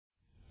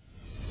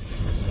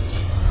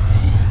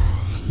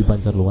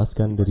dipancar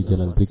luaskan dari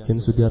Jalan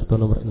Brigjen Sudiarto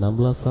nomor 16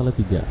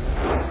 Salatiga.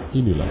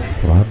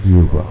 Inilah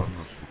Radio Bang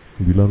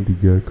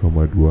 93,2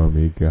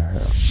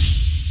 MHz.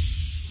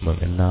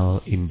 Mengenal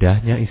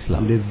indahnya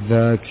Islam.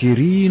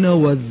 Lidzakirina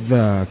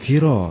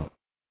wadzakirat.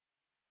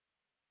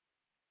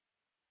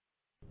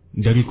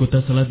 Dari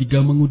kota Salatiga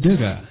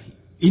mengudara,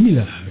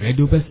 inilah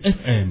Radio Best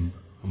FM,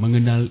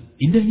 mengenal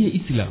indahnya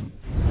Islam.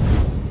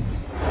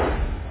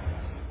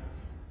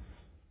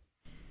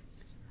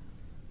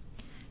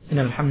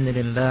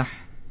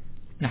 Innalhamdulillah,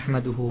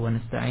 nahmaduhu wa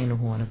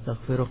nasta'inuhu wa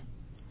nastaghfiruh,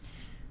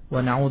 wa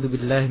na'udzu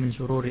billahi min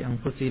shururi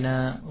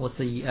anfusina wa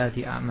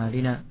sayyiati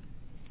a'malina.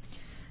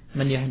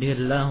 Man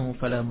yahdihillahu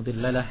fala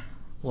mudilla lahu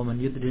wa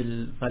man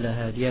yudlil fala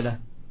hadiya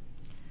lahu.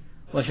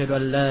 Wa asyhadu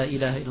an la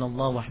ilaha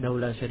illallah wahdahu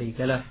la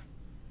syarika lahu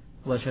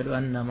wa asyhadu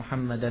anna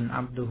Muhammadan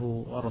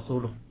 'abduhu wa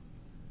rasuluh.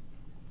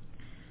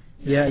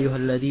 Ya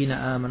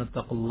ayyuhalladzina amanu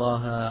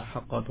taqullaha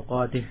haqqa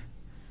tuqatih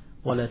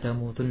wa la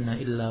tamutunna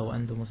illa wa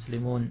antum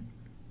muslimun.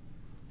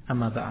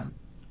 Amma ba'd.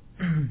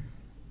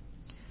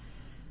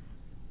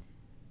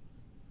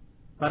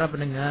 Para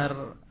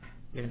pendengar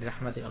yang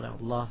dirahmati oleh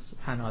Allah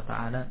Subhanahu wa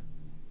taala,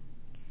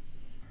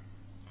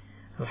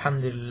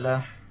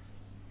 alhamdulillah,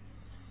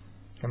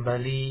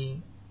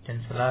 kembali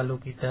dan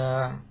selalu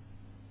kita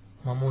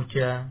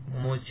memuja,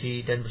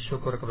 memuji dan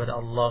bersyukur kepada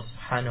Allah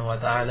Subhanahu wa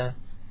taala,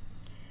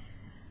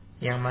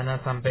 yang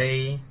mana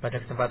sampai pada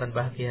kesempatan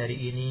pagi hari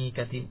ini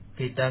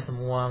kita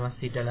semua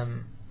masih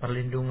dalam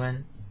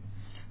perlindungan,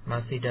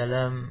 masih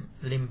dalam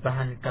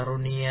limpahan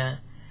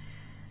karunia,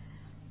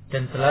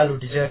 dan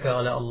selalu dijaga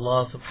oleh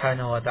Allah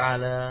Subhanahu wa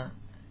taala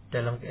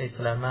dalam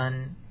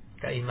keislaman,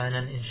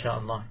 keimanan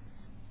insyaallah.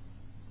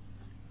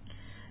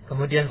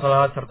 Kemudian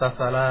salawat serta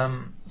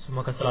salam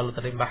semoga selalu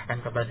terlimpahkan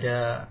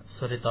kepada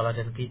suri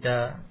tauladan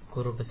kita,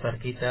 guru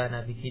besar kita,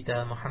 Nabi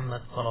kita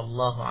Muhammad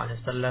sallallahu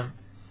alaihi wasallam,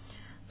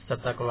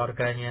 beserta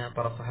keluarganya,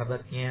 para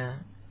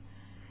sahabatnya,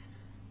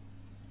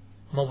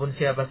 maupun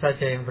siapa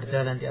saja yang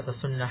berjalan di atas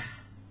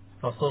sunnah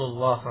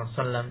Rasulullah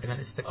SAW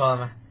dengan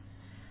istiqamah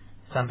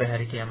sampai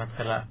hari kiamat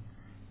kelak.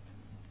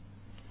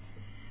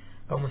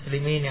 Kaum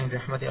muslimin yang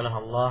dirahmati oleh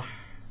Allah,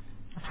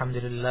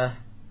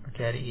 alhamdulillah,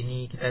 pagi hari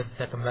ini kita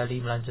bisa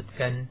kembali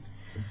melanjutkan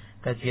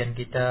kajian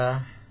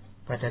kita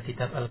pada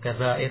kitab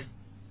Kabaair,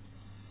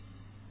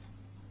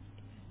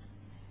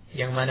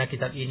 yang mana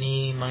kitab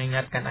ini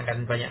mengingatkan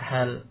akan banyak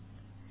hal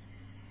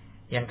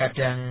yang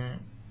kadang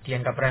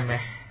dianggap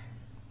remeh,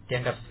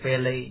 dianggap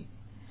sepele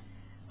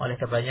oleh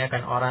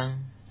kebanyakan orang.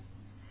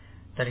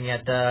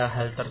 Ternyata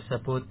hal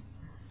tersebut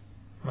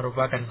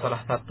merupakan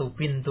salah satu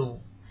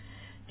pintu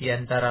di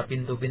antara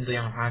pintu-pintu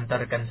yang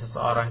menghantarkan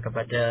seseorang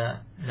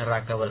kepada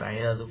neraka,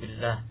 wal-'iyadzu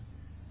billah.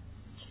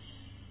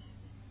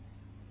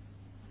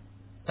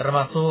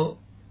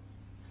 Termasuk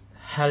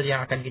hal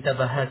yang akan kita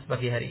bahas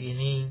pagi hari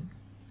ini,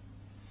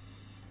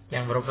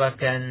 yang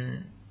merupakan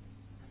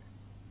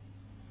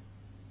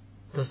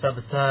dosa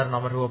besar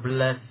nomor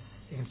 12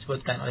 yang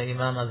disebutkan oleh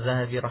Imam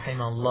Az-Zahabi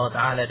rahimahullah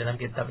ta'ala dalam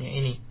kitabnya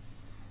ini.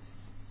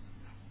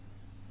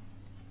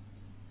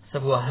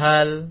 Sebuah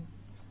hal,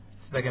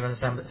 sebagaimana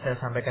saya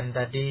sampaikan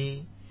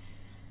tadi,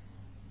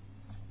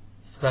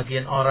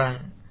 sebagian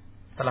orang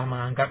telah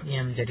menganggapnya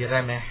menjadi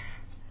remeh,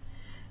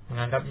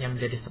 menganggapnya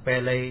menjadi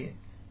sepele,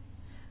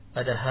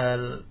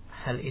 padahal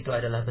hal itu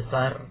adalah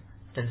besar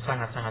dan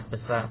sangat-sangat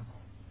besar.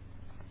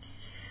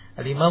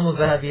 Al-Imam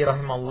Az-Zahabi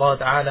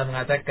rahimahullah ta'ala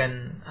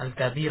mengatakan,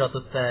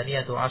 Al-kabiratu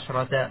tsaniyatu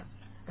asyrata,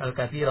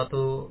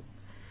 Al-kabiratu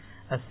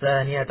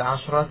tsaniyatu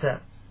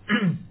asyrata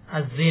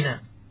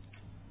Az-zina.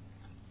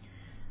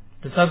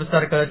 Dosa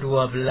besar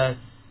ke-12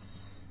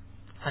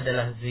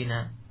 adalah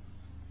zina.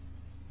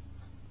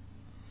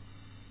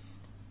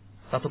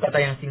 Satu kata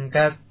yang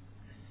singkat,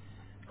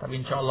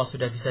 tapi insya Allah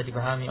sudah bisa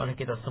dipahami oleh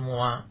kita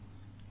semua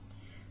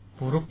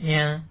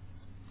buruknya,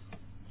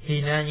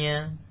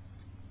 hinanya,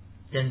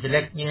 dan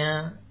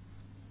jeleknya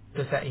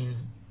dosa ini.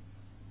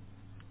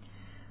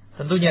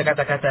 Tentunya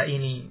kata-kata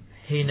ini,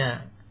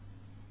 hina,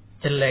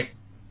 jelek,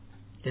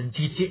 dan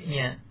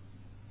jijiknya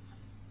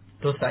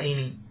dosa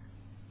ini,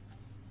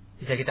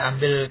 bisa kita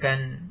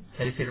ambilkan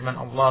dari firman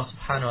Allah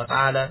Subhanahu wa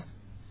taala,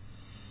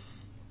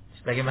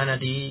 sebagaimana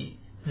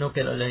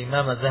dinukil oleh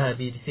Imam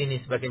Az-Zahabi di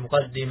sini sebagai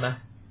muqaddimah,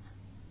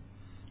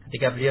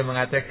 ketika beliau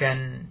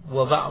mengatakan,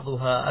 wa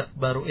ba'dhuha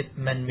akbaru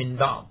ithman min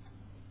ba'd.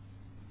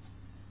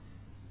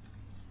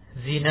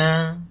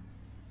 Zina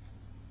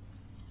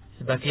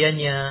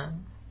sebagiannya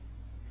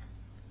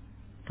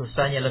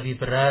dosanya lebih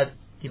berat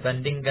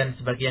dibandingkan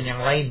sebagian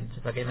yang lain,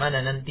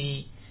 sebagaimana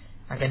nanti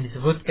akan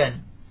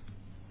disebutkan.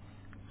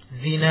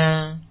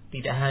 Zina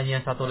tidak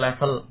hanya satu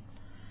level,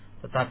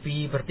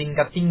 tetapi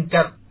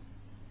bertingkat-tingkat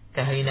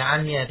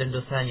kehinaannya dan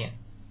dosanya.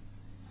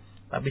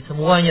 Tapi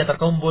semuanya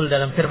terkumpul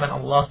dalam firman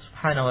Allah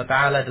Subhanahu wa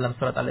taala dalam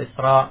surat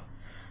Al-Isra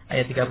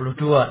ayat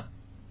 32.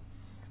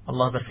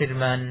 Allah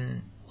berfirman,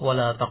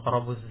 "Wala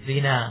taqrabuz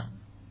zina."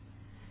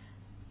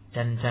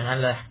 Dan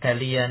janganlah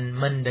kalian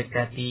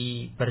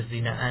mendekati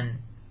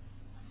perzinaan.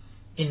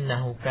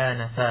 Innahu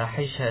kana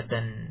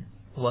fahishatan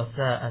wa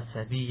sa'a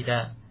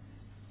sabila.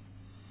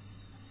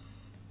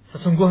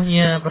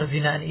 Sesungguhnya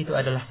perzinaan itu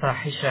adalah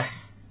fahisyah.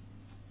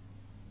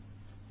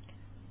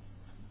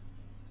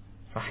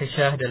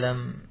 Fahisyah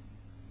dalam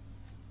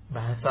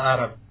bahasa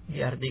Arab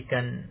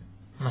diartikan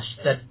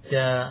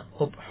mashtadda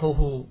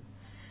qubhuhu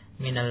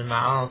minal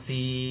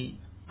ma'asi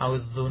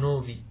awidz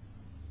dzunubi.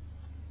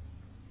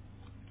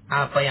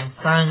 Apa yang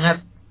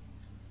sangat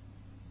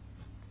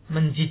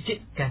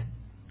menjijikkan,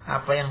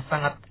 apa yang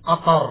sangat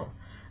kotor,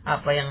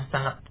 apa yang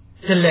sangat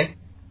jelek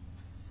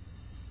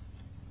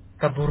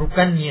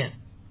keburukannya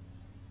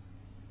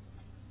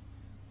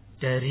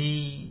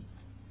dari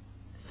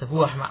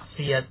sebuah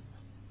maksiat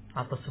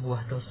atau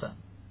sebuah dosa.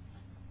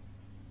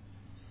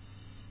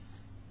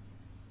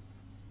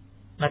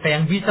 Maka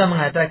yang bisa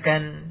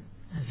mengatakan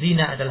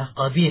zina adalah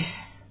qabih,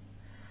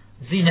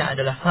 zina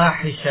adalah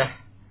fahisyah,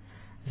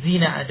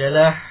 zina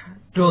adalah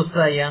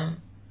dosa yang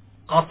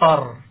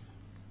kotor,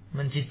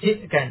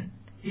 menjijikkan,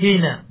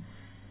 hina,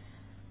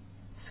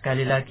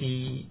 sekali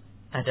lagi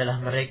adalah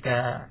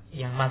mereka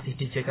yang masih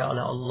dijaga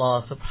oleh Allah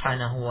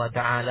Subhanahu wa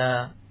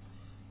ta'ala.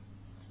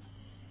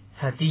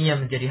 Hatinya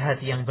menjadi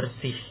hati yang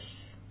bersih,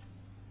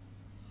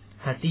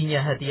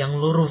 hatinya hati yang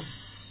lurus.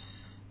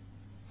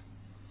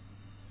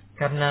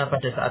 Karena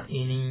pada saat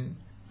ini,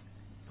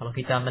 kalau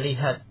kita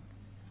melihat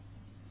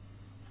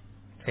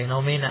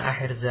fenomena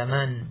akhir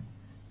zaman,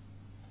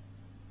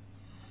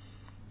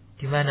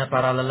 di mana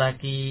para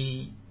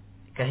lelaki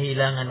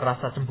kehilangan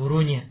rasa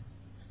cemburunya,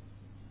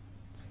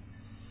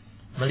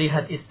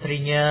 melihat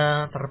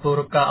istrinya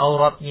terbuka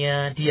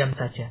auratnya, diam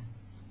saja.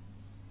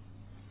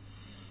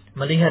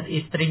 Melihat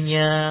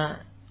istrinya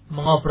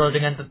mengobrol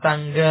dengan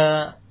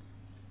tetangga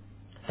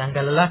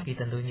lelaki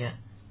tentunya,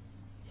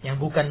 yang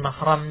bukan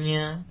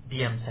mahramnya,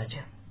 diam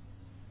saja.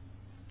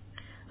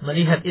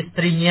 Melihat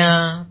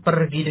istrinya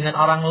pergi dengan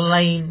orang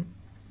lain,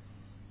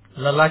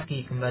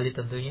 lelaki kembali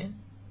tentunya,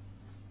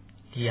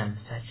 diam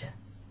saja.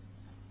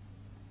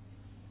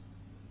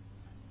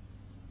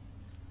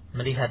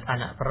 Melihat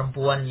anak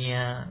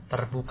perempuannya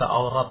terbuka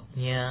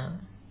auratnya,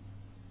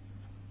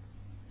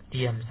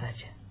 diam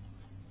saja.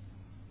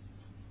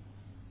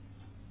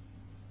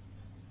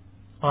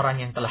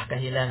 Orang yang telah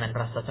kehilangan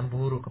rasa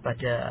cemburu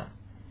kepada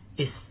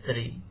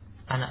istri,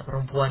 anak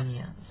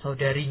perempuannya,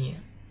 saudarinya,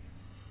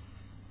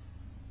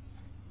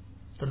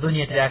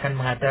 tentunya tidak akan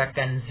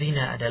mengatakan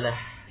zina adalah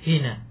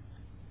hina,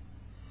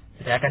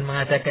 tidak akan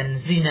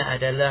mengatakan zina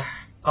adalah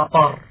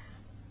kotor.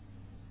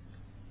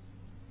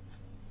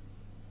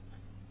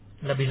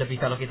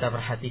 Lebih-lebih kalau kita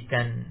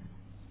perhatikan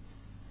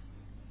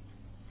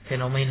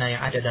fenomena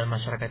yang ada dalam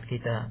masyarakat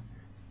kita,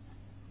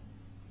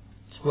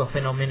 sebuah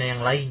fenomena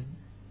yang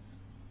lain.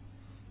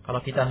 Kalau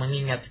kita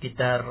mengingat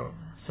sekitar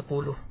 10,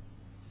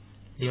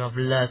 15,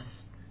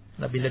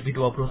 lebih-lebih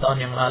 20 tahun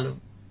yang lalu,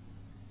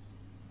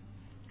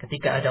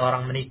 ketika ada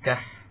orang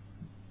menikah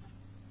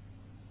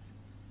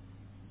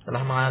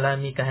telah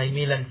mengalami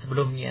kehamilan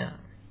sebelumnya,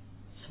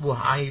 sebuah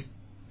aib,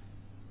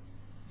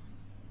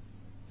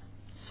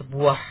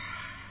 sebuah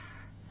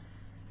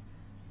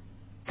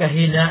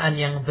kehinaan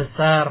yang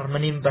besar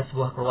menimpa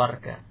sebuah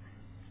keluarga.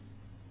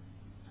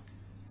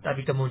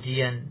 Tapi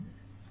kemudian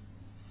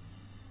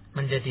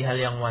menjadi hal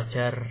yang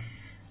wajar,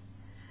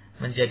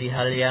 menjadi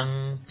hal yang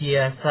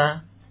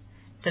biasa,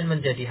 dan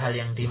menjadi hal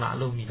yang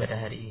dimaklumi pada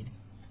hari ini.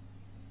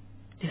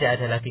 Tidak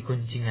ada lagi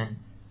gunjingan,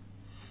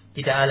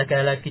 tidak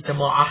ada lagi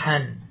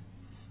cemoohan,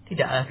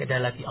 tidak ada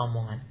lagi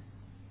omongan.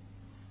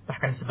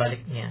 Bahkan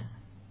sebaliknya,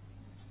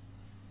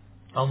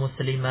 kaum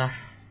muslimah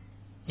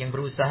yang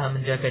berusaha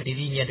menjaga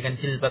dirinya dengan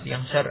jilbab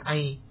yang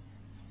syar'i,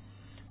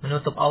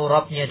 menutup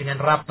auratnya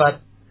dengan rapat,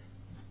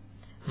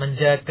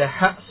 menjaga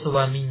hak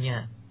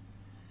suaminya,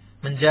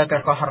 menjaga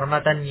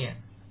kehormatannya,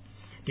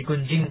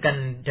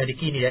 digunjingkan dari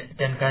kiri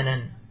dan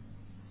kanan,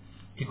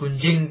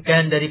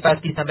 digunjingkan dari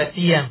pagi sampai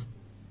siang.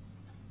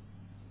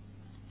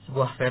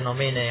 Sebuah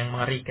fenomena yang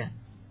mengerikan,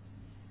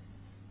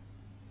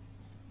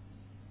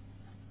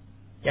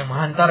 yang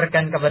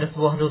menghantarkan kepada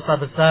sebuah dosa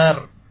besar,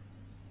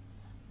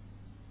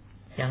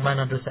 yang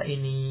mana dosa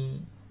ini,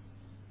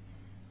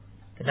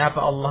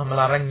 kenapa Allah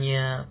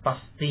melarangnya?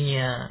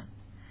 Pastinya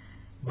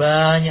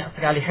banyak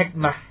sekali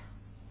hikmah,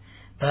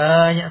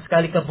 banyak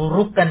sekali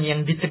keburukan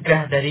yang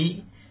dicegah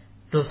dari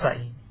dosa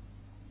ini.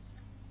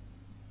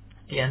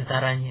 Di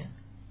antaranya,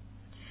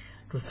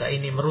 dosa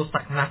ini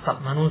merusak nasab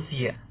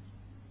manusia.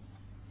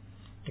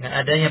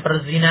 Dengan adanya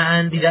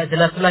perzinaan tidak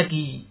jelas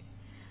lagi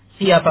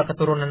siapa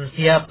keturunan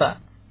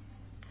siapa,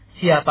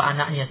 siapa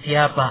anaknya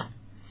siapa,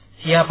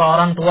 siapa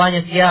orang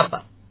tuanya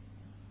siapa.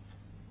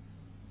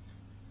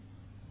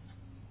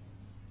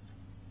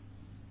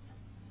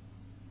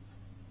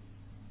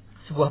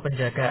 Sebuah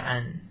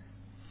penjagaan,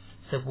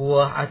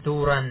 sebuah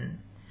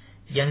aturan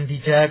yang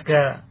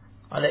dijaga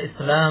oleh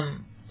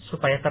Islam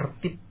supaya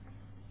tertib,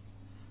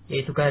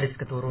 yaitu garis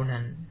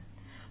keturunan,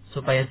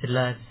 supaya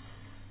jelas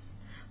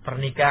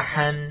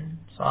pernikahan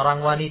seorang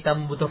wanita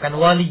membutuhkan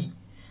wali,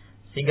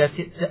 sehingga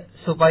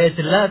supaya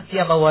jelas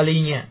siapa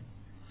walinya,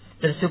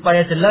 dan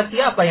supaya jelas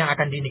siapa yang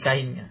akan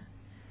dinikahinya.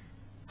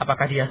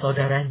 Apakah dia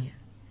saudaranya,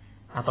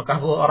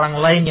 ataukah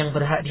orang lain yang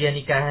berhak dia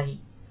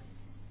nikahi,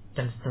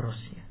 dan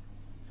seterusnya.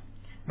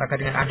 Maka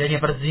dengan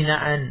adanya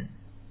perzinaan,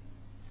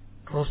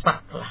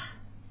 rusaklah,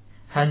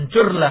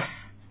 hancurlah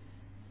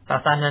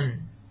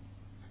tatanan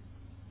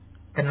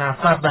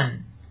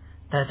kenasaban,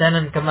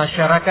 tatanan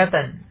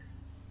kemasyarakatan.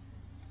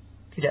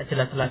 Tidak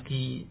jelas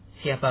lagi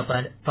siapa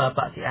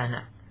bapak si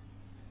anak,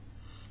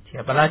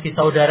 siapa lagi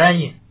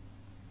saudaranya.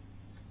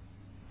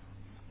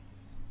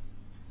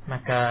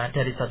 Maka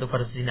dari satu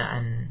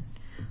perzinaan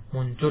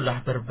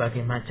muncullah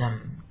berbagai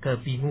macam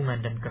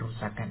kebingungan dan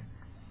kerusakan.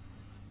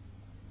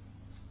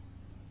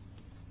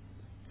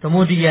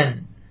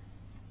 Kemudian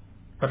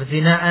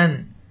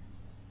perzinaan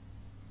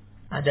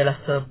adalah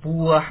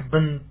sebuah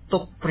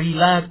bentuk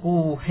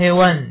perilaku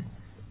hewan.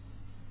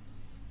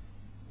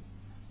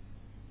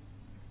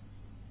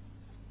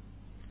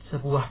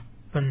 Sebuah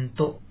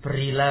bentuk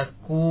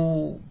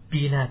perilaku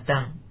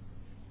binatang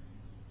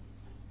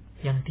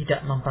yang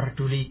tidak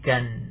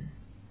memperdulikan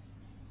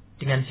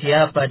dengan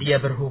siapa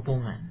dia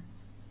berhubungan.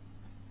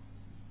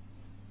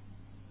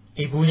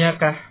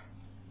 Ibunya kah?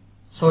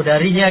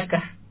 Saudarinya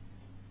kah?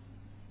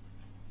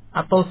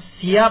 Atau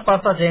siapa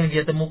saja yang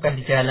dia temukan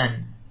di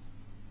jalan.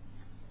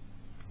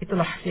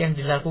 Itulah yang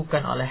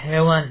dilakukan oleh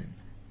hewan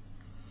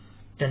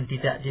dan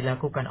tidak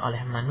dilakukan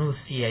oleh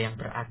manusia yang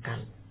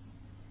berakal.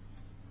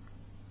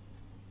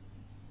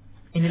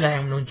 Inilah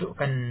yang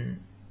menunjukkan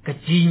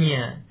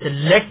kejinya,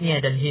 jeleknya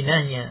dan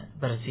hinanya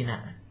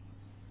berzinaan.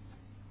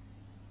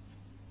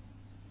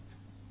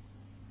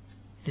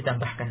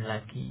 Ditambahkan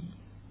lagi,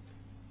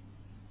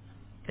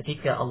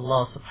 ketika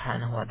Allah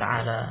Subhanahu wa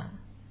ta'ala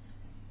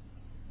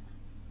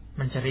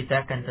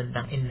menceritakan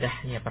tentang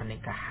indahnya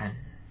pernikahan,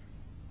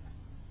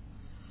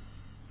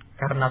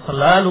 karena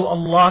selalu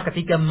Allah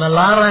ketika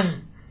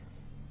melarang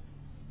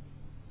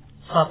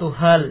satu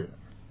hal,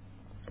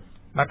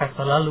 maka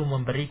selalu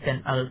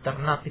memberikan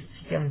alternatif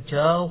yang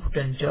jauh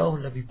dan jauh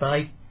lebih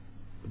baik.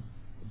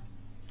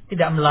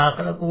 Tidak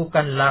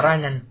melakukan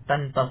larangan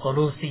tanpa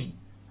solusi.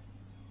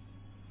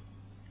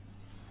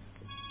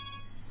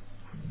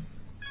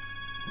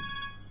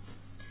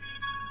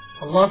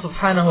 Allah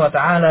Subhanahu wa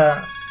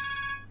ta'ala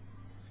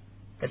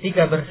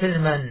ketika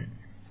berfirman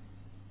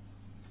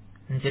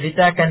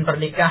menceritakan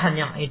pernikahan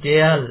yang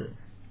ideal,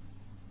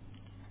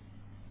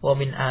 wa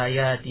min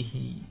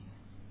ayatihi,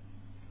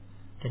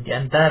 dan di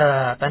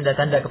antara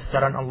tanda-tanda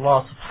kebesaran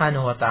Allah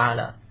Subhanahu wa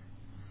ta'ala,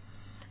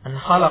 an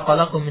khalaqa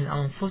lakum min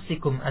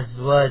anfusikum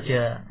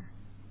azwaja,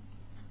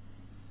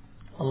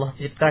 Allah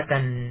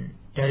ciptakan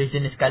dari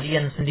jenis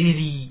kalian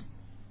sendiri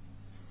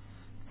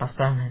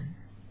pasangan,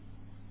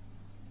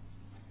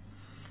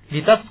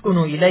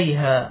 litaskunu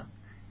ilaiha,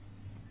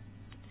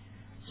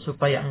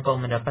 supaya engkau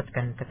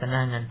mendapatkan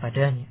ketenangan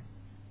padanya.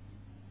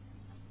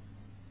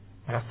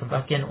 Maka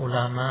sebagian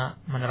ulama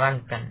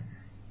menerangkan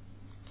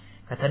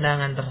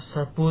ketenangan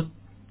tersebut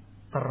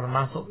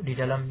termasuk di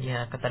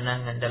dalamnya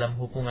ketenangan dalam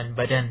hubungan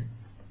badan.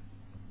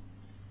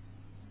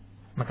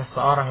 Maka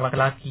seorang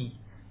laki-laki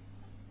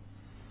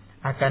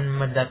akan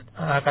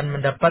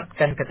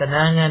mendapatkan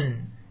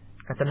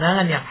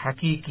ketenangan yang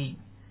hakiki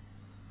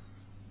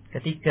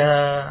ketika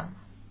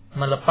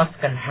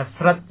melepaskan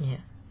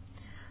hasratnya,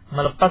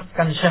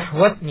 melepaskan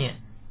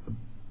syahwatnya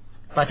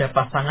pada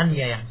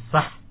pasangannya yang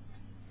sah,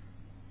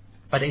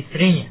 pada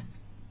istrinya.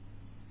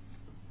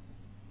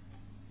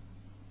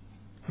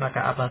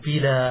 Maka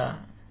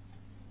apabila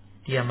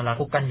dia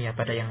melakukannya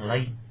pada yang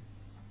lain,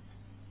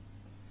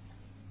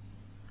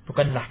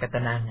 bukanlah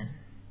ketenangan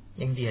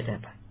yang dia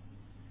dapat.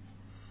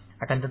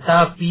 Akan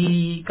tetapi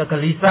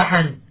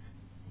kegelisahan,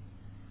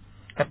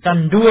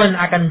 kecanduan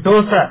akan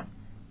dosa.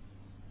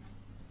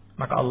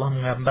 Maka Allah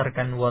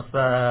menggambarkan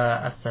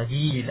wasa'as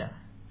sabila.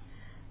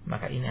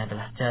 Maka ini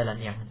adalah jalan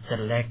yang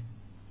jelek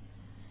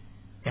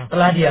yang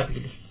telah dia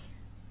pilih.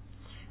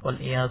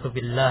 Wal-iyadzu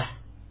billah.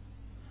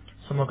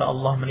 Semoga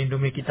Allah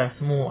melindungi kita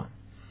semua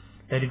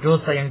dari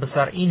dosa yang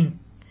besar ini,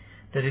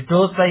 dari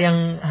dosa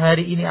yang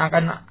hari ini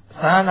akan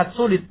sangat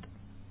sulit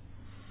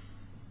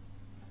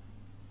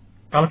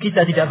kalau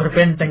kita tidak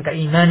berbenteng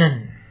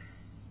keimanan,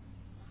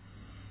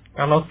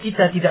 kalau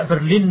kita tidak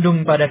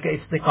berlindung pada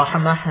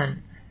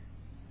keistiqamahan.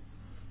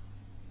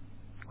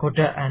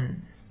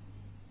 Godaan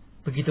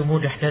begitu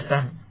mudah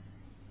datang,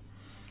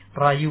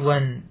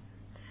 rayuan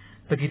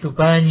begitu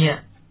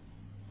banyak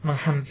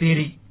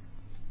menghampiri.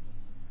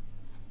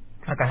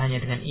 Maka hanya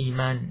dengan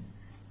iman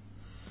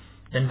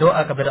dan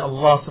doa kepada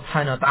Allah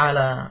Subhanahu wa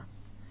ta'ala,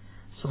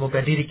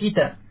 semoga diri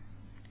kita,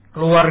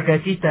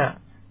 keluarga kita,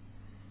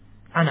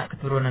 anak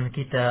keturunan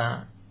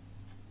kita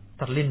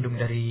terlindung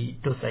dari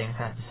dosa yang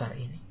sangat besar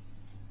ini.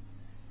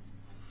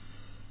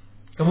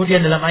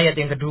 Kemudian dalam ayat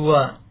yang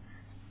kedua,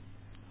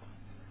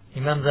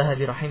 Imam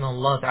Zahabi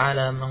rahimahullah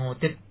ta'ala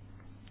mengutip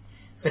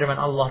firman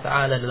Allah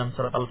ta'ala dalam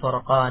surat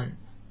Al-Furqan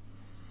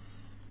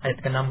ayat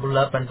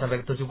ke-68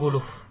 sampai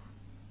ke-70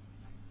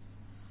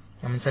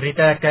 yang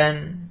menceritakan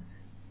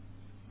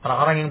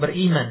orang-orang yang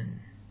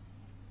beriman.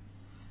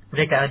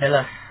 Mereka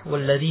adalah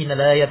walladzina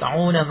la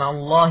yad'una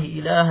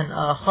ma'allahi ilahan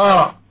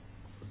akhar,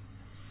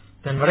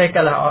 dan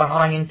mereka lah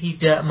orang-orang yang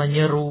tidak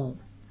menyeru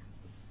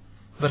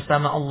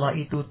bersama Allah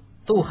itu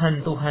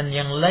Tuhan-Tuhan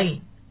yang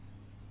lain.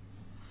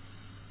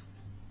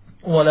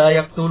 ولا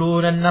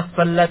يقتلون النفس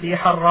التي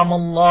حرم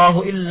الله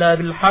إلا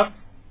بالحق.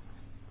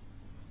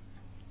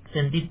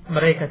 Dan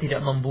mereka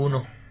tidak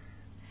membunuh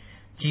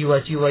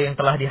jiwa-jiwa yang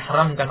telah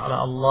diharamkan oleh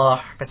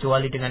Allah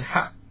kecuali dengan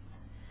hak,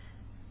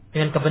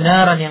 dengan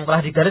kebenaran yang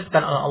telah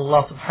digariskan oleh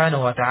Allah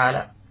Subhanahu wa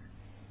taala.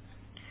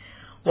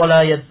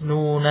 Wala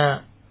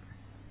yaznuna,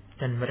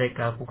 dan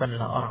mereka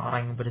bukanlah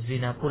orang-orang yang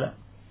berzina pula.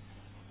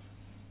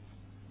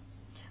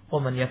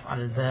 Wa man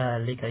yaf'al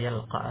dzalika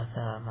yalqa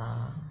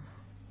asama.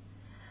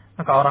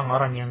 Maka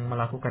orang-orang yang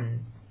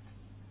melakukan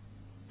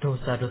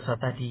dosa-dosa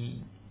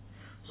tadi,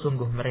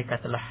 sungguh mereka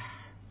telah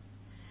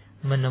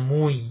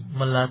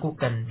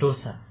melakukan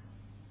dosa.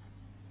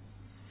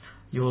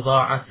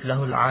 Yudha'af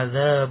lahul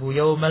 'adzabu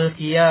yaumal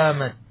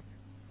qiyamah.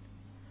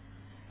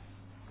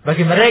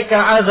 Bagi mereka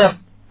azab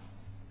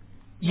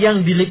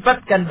yang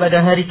dilipatkan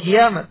pada hari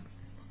kiamat.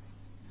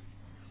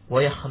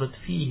 Wa yakhlud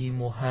fihi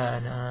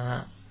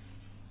muhana,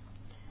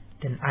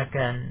 dan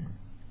akan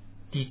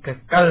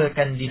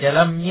dikekalkan di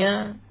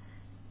dalamnya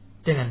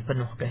dengan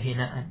penuh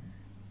kehinaan.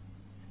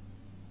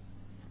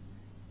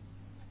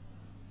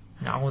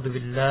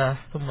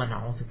 Na'udzubillah, thumma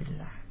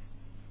na'udzubillah.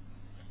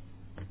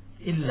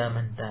 Illa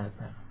man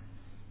taba.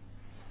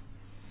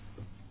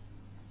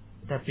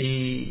 Tapi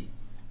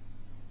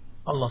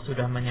Allah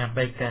sudah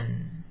menyampaikan,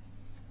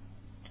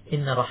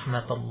 inna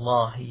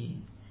rahmatallahi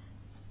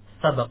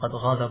sabaqat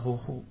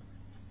ghadabuhu.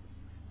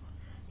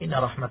 Inna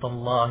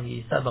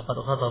rahmatallahi sabaqat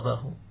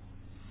ghadabahu.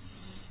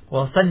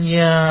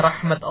 Bahwasanya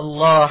rahmat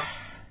Allah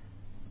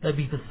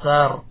lebih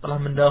besar,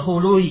 telah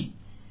mendahului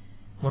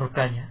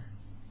murkanya.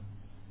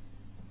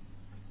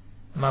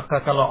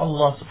 Maka kalau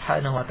Allah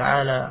Subhanahu wa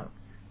taala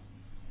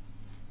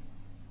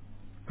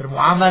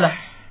bermuamalah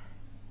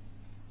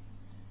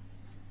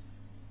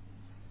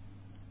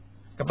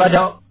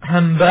kepada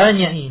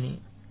hambanya ini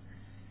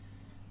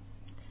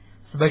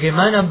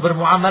sebagaimana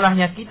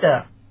bermuamalahnya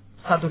kita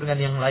satu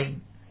dengan yang lain,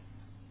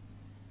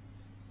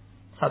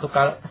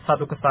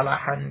 satu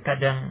kesalahan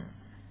kadang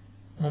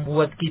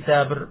membuat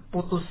kita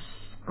berputus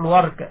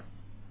keluarga,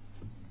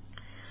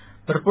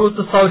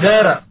 berputus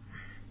saudara.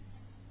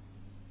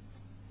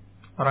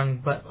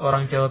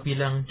 Orang Jawa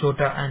bilang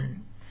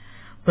jodaan,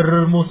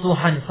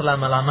 bermusuhan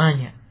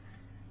selama-lamanya.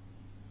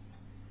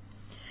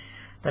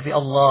 Tapi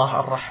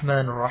Allah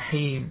Ar-Rahman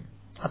Ar-Rahim,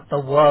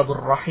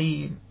 At-Tawwabur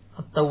Rahim,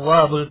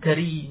 At-Tawwabul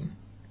Karim,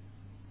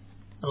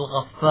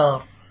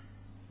 Al-Ghaffar,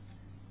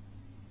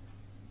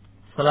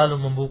 selalu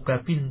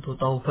membuka pintu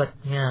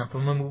taubatnya,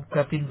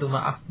 membuka pintu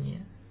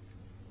maafnya.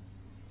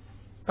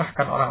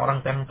 Bahkan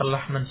orang-orang yang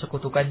telah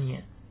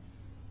mensekutukannya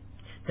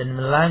dan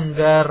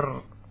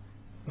melanggar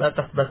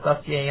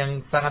batas-batasnya yang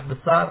sangat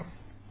besar,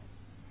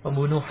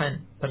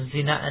 pembunuhan,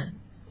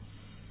 perzinaan,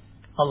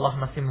 Allah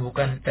masih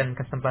membukakan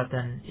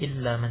kesempatan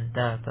illa man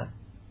taba,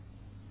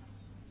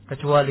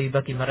 kecuali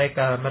bagi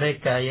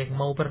mereka yang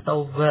mau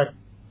bertaubat.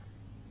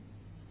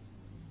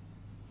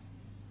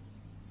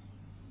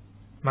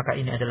 Maka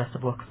ini adalah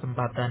sebuah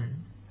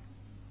kesempatan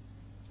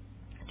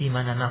di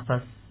mana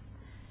nafas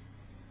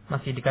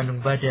masih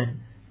dikandung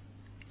badan,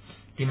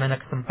 di mana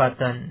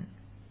kesempatan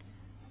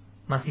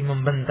masih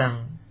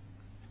membentang.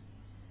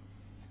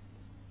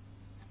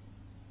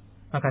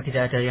 Maka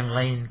tidak ada yang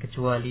lain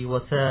kecuali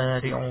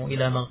wasari'u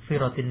ila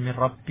maghfiratin min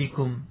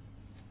rabbikum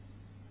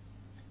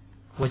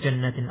wa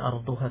jannatin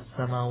arduha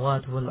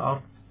as-samawati wal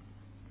ard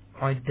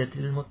uiddat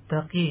lil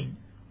muttaqin.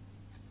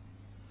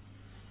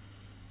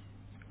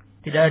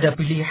 Tidak ada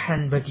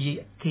pilihan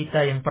bagi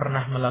kita yang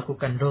pernah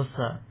melakukan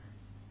dosa,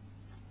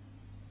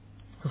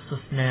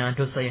 khususnya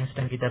dosa yang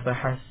sedang kita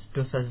bahas,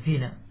 dosa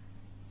zina,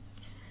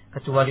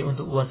 kecuali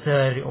untuk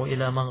wasari'u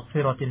ila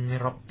maghfiratin min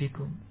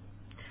rabbikum,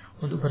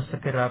 untuk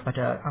bersegera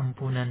pada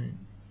ampunan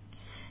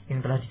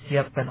yang telah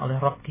disiapkan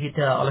oleh Rabb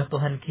kita, oleh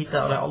Tuhan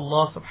kita, oleh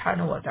Allah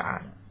Subhanahu wa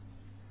ta'ala.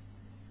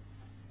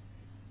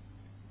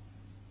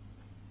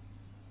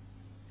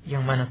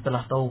 Yang mana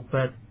setelah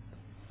taubat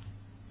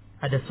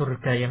ada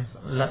surga yang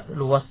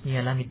luasnya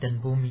langit dan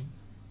bumi,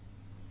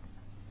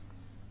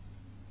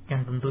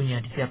 yang tentunya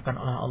disiapkan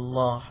oleh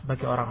Allah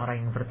bagi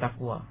orang-orang yang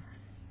bertakwa.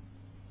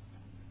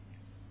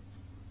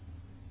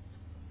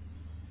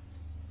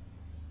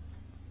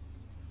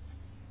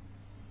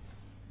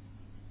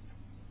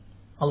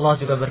 Allah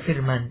juga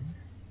berfirman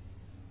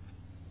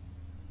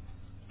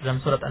dalam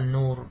surat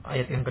An-Nur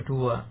ayat yang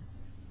kedua,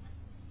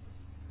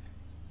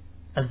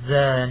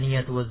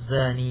 Az-zaniyatu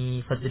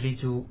waz-zani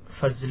fajlidu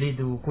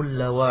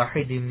kulla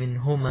wahidin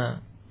minhuma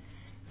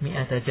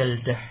mi'ata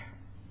jaldah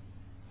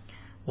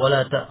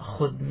wala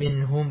ta'khudh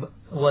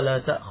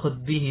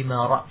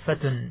bihima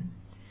ra'fatun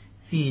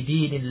fi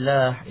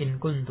dinillah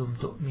in kuntum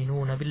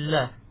tu'minuna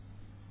billah.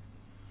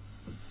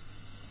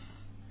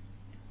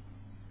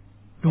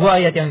 Dua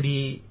ayat yang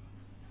diambil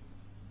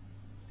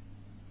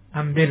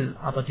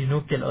atau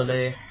dinukil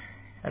oleh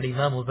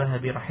Al-Imam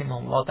Zahabi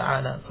rahimahullah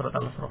ta'ala, surat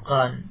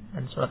Al-Furqan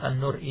dan surat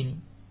An-Nur ini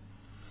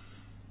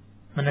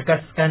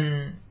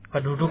menegaskan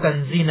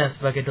kedudukan zina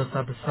sebagai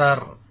dosa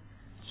besar,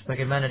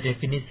 sebagaimana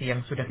definisi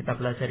yang sudah kita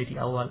pelajari di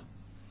awal.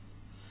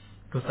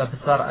 Dosa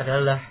besar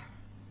adalah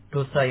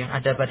dosa yang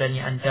ada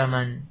padanya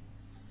ancaman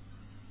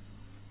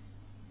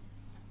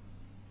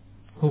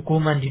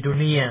hukuman di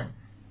dunia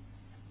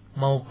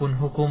maupun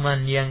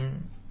hukuman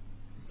yang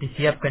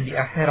disiapkan di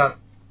akhirat,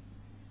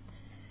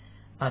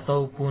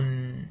 ataupun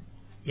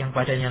yang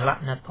padanya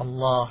laknat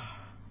Allah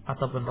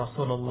ataupun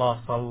Rasulullah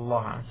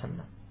sallallahu alaihi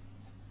wasallam.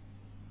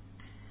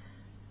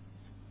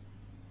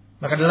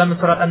 Maka dalam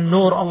surat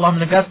An-Nur Allah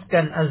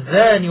menegaskan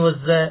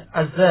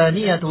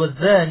az-zaniyatu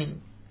waz-zani,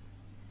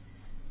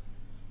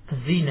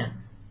 pezina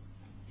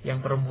yang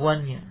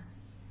perempuannya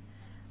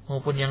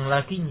maupun yang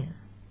lakinya,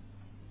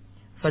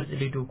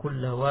 fajlidu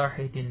kulla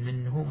wahidin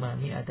minhuma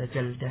mi'ata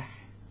jaldah,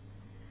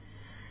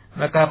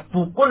 maka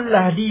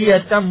pukullah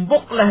dia,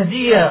 cambuklah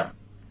dia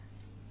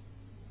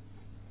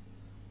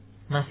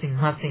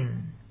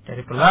masing-masing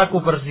dari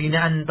pelaku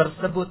perzinaan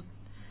tersebut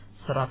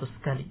 100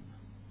 kali.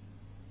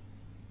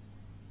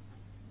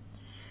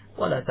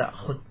 Wala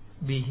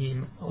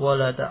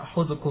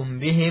ta'khudhukum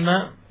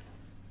bihima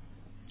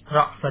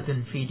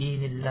ra'fatun fi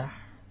dinillah,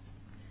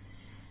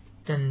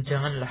 dan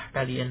janganlah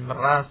kalian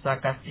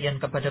merasa kasihan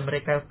kepada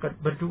mereka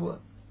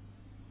berdua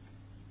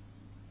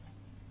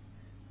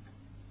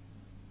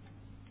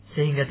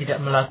sehingga tidak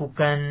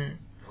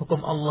melakukan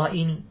hukum Allah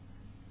ini.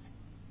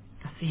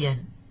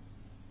 Kasihan,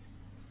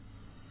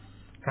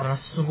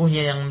 karena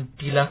sesungguhnya yang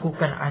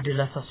dilakukan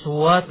adalah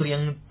sesuatu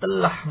yang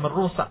telah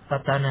merusak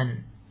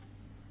tatanan,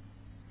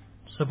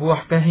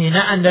 sebuah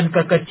kehinaan dan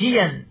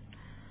kekejian,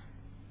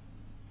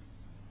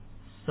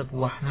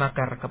 sebuah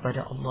makar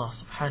kepada Allah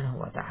Subhanahu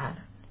wa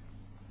ta'ala.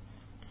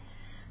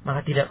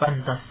 Maka tidak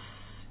pantas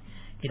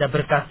kita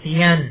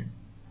berkasihan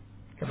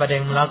kepada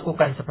yang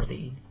melakukan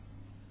seperti ini.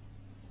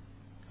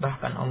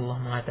 Bahkan Allah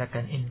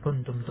mengatakan, in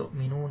kuntum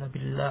tu'minuna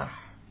billah,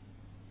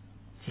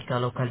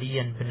 jikalau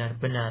kalian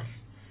benar-benar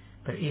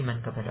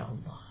beriman kepada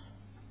Allah.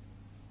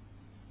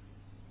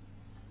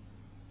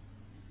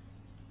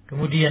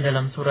 Kemudian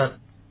dalam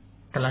surat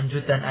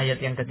kelanjutan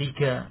ayat yang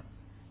ketiga,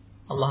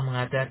 Allah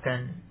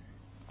mengatakan,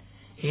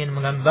 ingin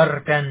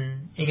menggambarkan,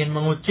 ingin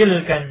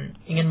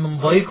mengucilkan, ingin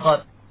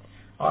memboikot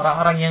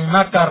orang-orang yang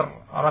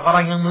makar,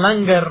 orang-orang yang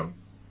melanggar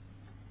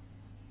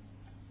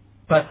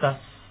batas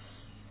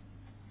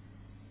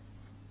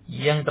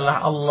yang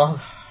telah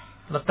Allah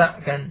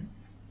letakkan.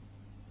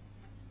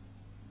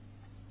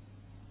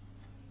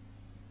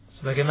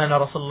 Sebagaimana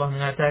Rasulullah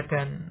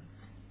mengatakan,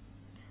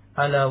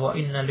 ala wa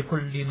inna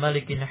likulli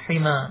malikin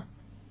hima,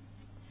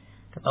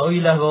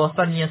 ketahuilah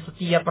bahwasannya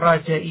setiap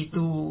raja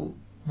itu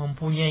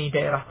mempunyai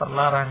daerah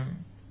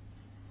terlarang.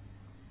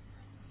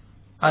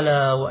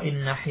 Ala wa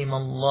inna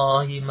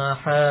himallahi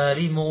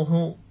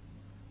maharimuhu,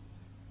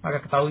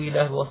 maka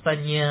ketahuilah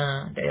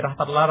bahwasannya daerah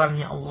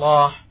terlarangnya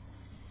Allah,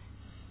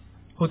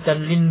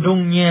 hutan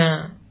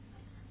lindungnya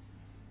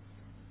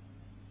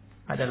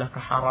adalah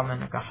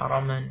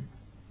keharaman-keharaman.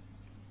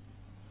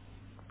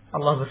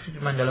 Allah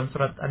berfirman dalam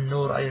surat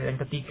An-Nur ayat yang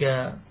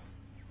ketiga,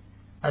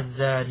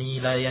 az-zani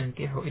la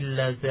yankihu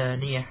illa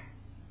zaniyah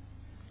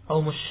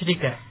aw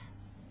musyrikah,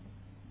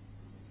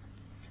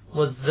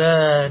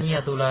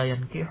 وَالزَّانِيَةُ لَا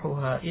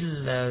يَنْكِحُهَا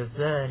إِلَّا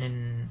زَانٍ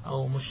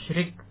أَوْ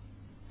مُشْرِكٌ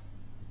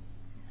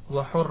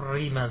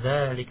وَحُرِّمَ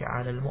ذَلِكَ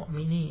عَلَى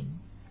الْمُؤْمِنِينَ.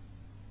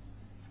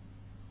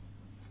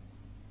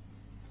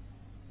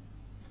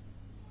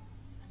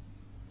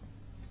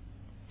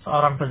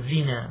 Seorang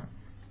pezina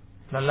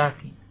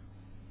lelaki,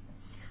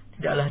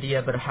 tidaklah dia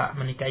berhak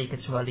menikahi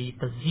kecuali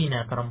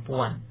pezina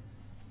perempuan.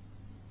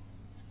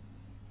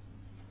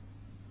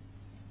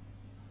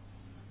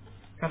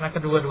 Karena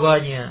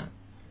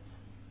kedua-duanya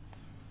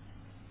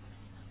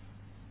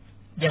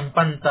yang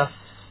pantas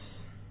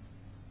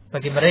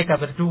bagi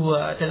mereka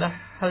berdua adalah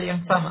hal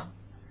yang sama.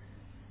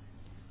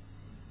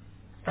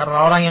 Karena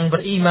orang yang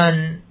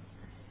beriman,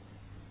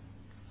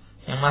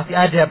 yang masih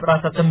ada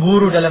rasa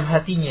cemburu dalam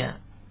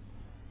hatinya,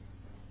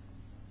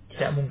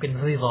 tidak mungkin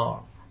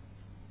ridha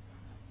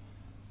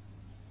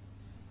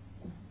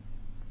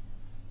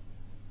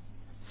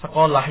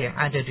sekolah yang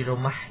ada di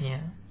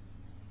rumahnya,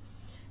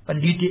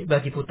 pendidik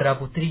bagi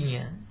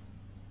putra-putrinya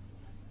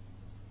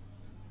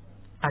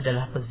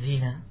adalah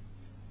pezina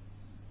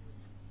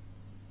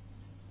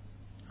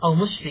atau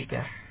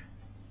musyrikah,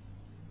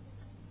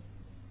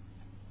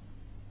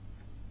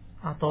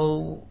 atau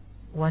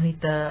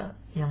wanita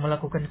yang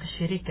melakukan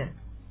kesyirikan.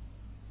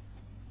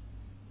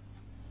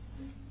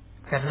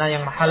 Karena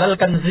yang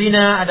menghalalkan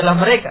zina adalah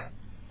mereka,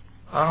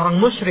 orang-orang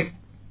musyrik.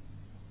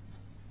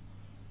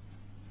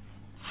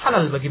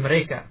 Halal bagi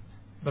mereka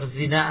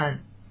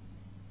berzinaan.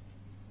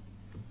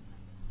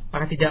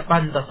 Maka tidak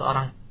pantas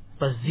seorang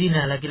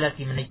pezina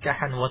laki-laki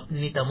menikahkan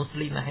wanita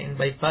muslimah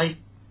yang baik-baik.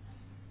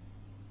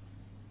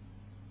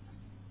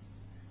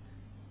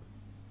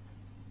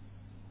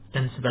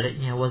 Dan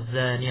sebaliknya,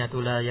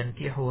 waz-zaniyatu la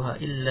yankihuha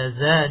illa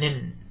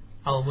zanin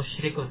aw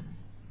musyrikun.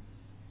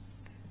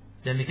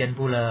 Demikian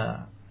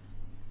pula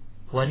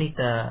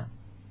wanita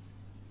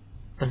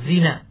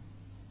pezina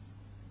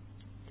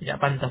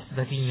tidak pantas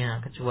baginya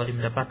kecuali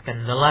mendapatkan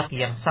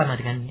lelaki yang sama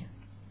dengannya,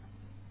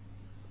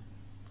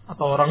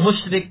 atau orang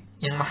musyrik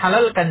yang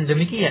menghalalkan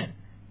demikian.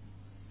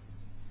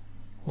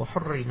 Wa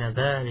hurrima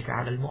dzalika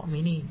 'alal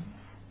mu'minin.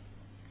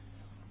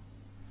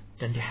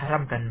 dan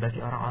diharamkan bagi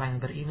orang-orang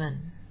yang beriman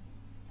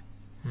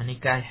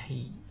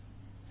menikahi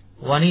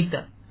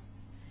wanita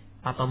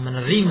atau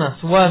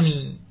menerima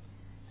suami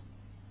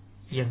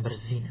yang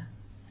berzina.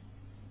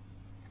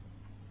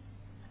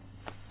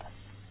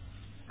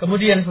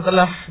 Kemudian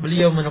setelah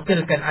beliau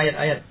menukilkan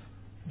ayat-ayat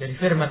dari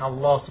firman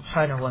Allah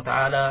Subhanahu wa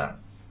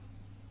taala,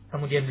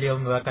 kemudian beliau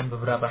membawakan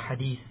beberapa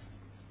hadis.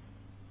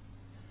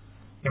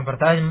 Yang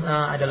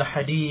pertama adalah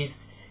hadis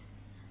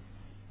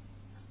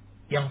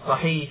yang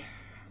sahih,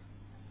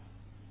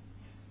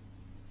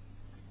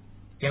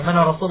 yang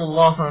mana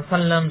Rasulullah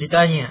SAW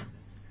ditanya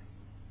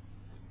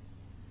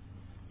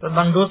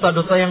tentang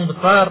dosa-dosa yang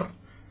besar.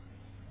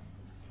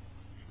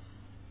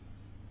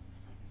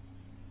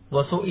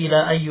 Wa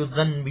su'ila ayyu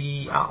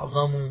dzanbi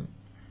a'zamu,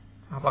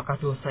 apakah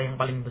dosa yang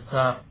paling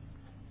besar?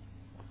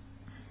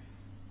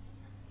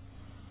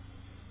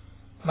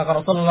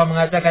 Maka Rasulullah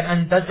mengatakan, an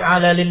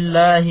taj'ala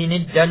lillahi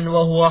niddan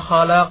wa huwa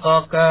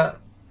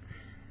khalaqaka,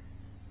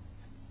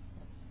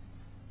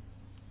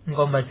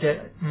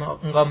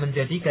 engkau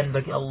menjadikan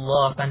bagi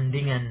Allah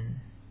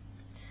tandingan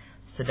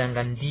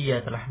sedangkan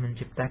Dia telah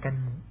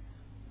menciptakanmu.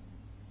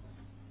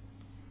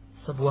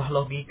 Sebuah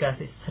logika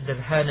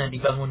sederhana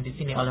dibangun di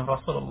sini oleh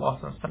Rasulullah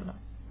SAW.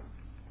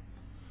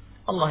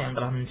 Allah yang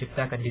telah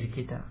menciptakan diri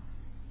kita,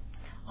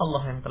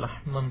 Allah yang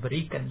telah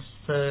memberikan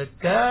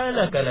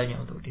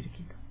segala-galanya untuk diri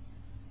kita.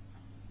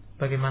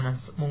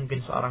 Bagaimana mungkin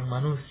seorang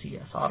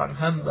manusia, seorang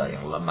hamba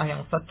yang lemah,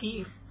 yang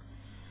fakir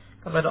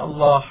kepada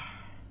Allah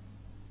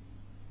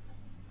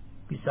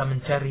bisa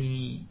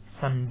mencari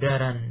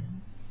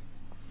sandaran,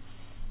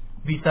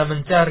 bisa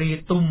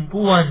mencari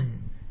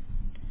tumpuan,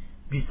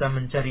 bisa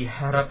mencari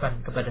harapan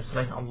kepada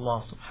selain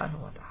Allah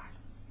Subhanahu wa ta'ala.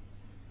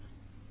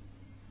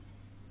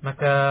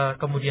 Maka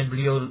kemudian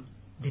beliau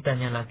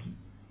ditanya lagi,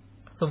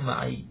 tsumma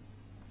ai,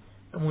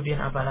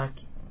 kemudian apa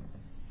lagi?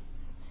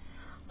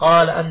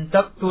 Qala an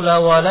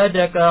taqtula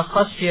waladaka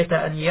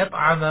khasyata an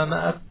yat'ama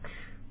ma'ak.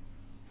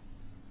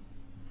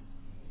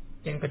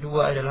 Yang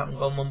kedua adalah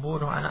engkau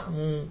membunuh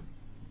anakmu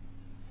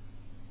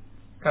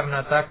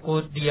karena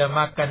takut dia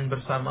makan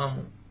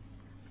bersamamu.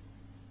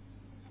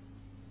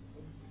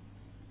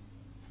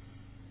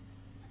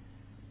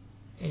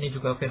 Ini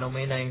juga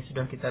fenomena yang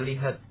sudah kita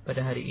lihat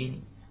pada hari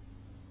ini.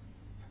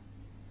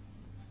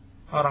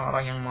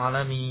 Orang-orang yang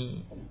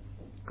mengalami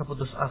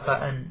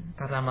keputusasaan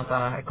karena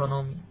masalah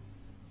ekonomi,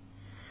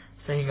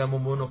 sehingga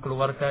membunuh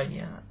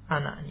keluarganya,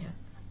 anaknya,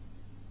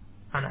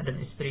 anak dan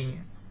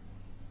istrinya.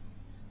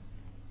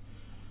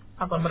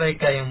 Atau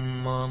mereka yang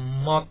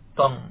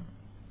memotong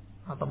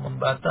atau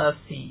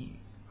membatasi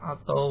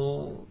atau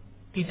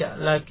tidak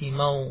lagi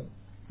mau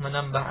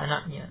menambah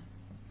anaknya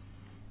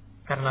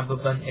karena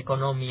beban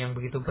ekonomi yang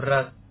begitu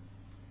berat.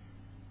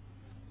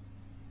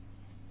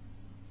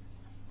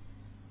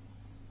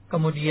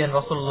 Kemudian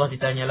Rasulullah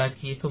ditanya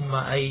lagi,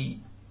 tsumma ai,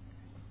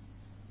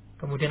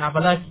 kemudian apa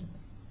lagi?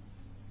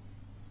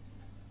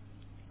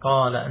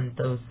 Qala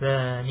anta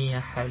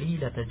zaniya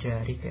halilata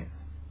jarika,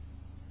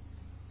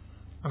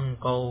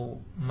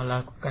 engkau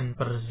melakukan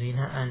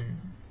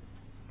perzinaan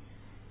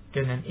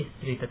dengan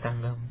istri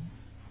tetanggamu.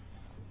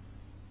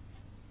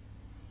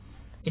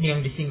 Ini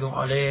yang disinggung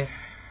oleh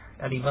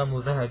Al-Imam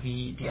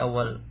Zahabi di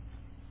awal,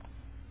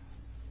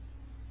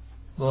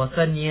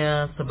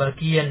 bahwasannya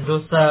sebagian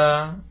dosa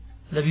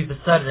lebih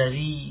besar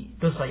dari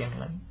dosa yang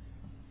lain.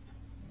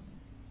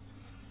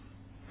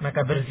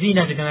 Maka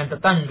berzina dengan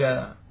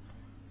tetangga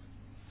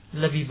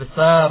lebih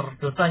besar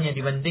dosanya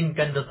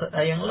dibandingkan dosa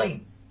yang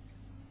lain,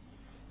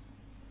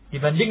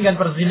 dibandingkan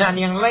perzinaan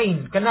yang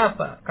lain.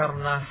 Kenapa?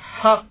 Karena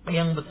hak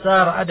yang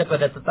besar ada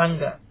pada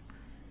tetangga.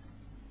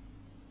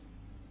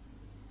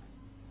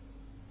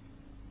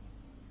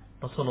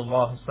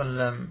 Rasulullah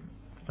SAW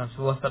dalam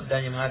sebuah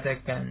sabdanya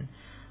mengatakan,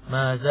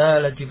 ma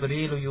zala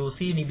Jibril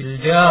yusini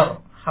bil jar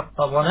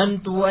hatta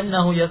dhanantu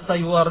annahu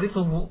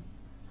sayuwarithuhu.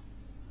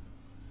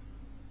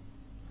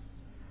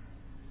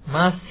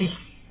 Masih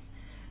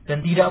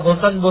dan tidak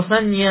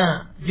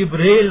bosan-bosannya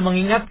Jibril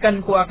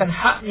mengingatkanku akan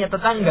haknya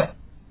tetangga,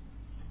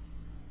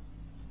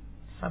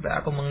 sampai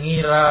aku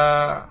mengira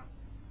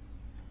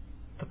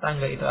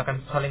tetangga itu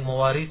akan saling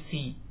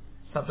mewarisi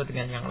satu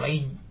dengan yang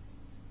lain.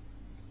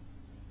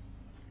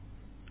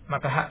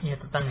 Maka haknya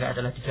tetangga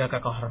adalah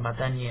dijaga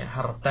kehormatannya,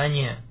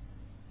 hartanya.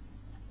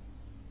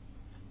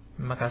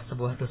 Maka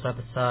sebuah dosa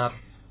besar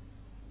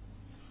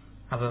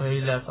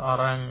apabila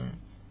seorang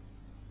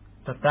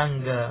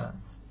tetangga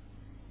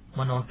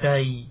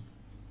menodai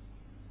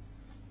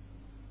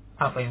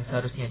apa yang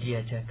seharusnya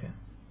dia jaga.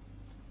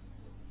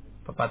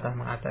 Pepatah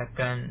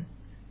mengatakan,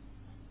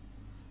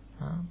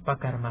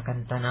 pakar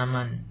makan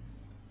tanaman,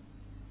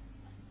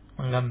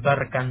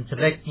 menggambarkan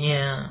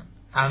jeleknya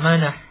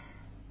amanah.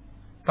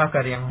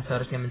 Pakar yang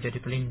seharusnya menjadi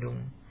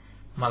pelindung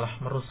malah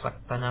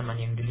merusak tanaman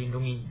yang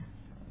dilindunginya.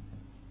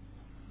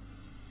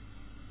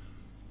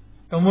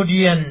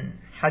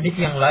 Kemudian hadis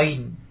yang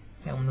lain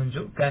yang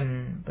menunjukkan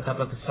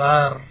betapa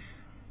besar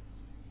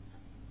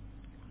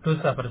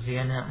dosa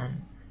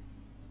perzinahan,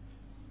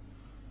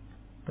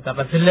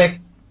 betapa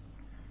jelek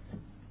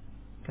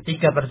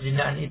ketika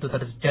perzinahan itu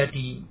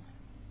terjadi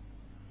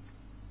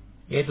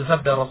yaitu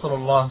sabda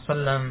Rasulullah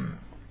SAW,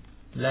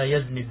 la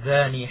yazni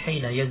zani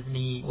hina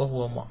yazni wa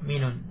huwa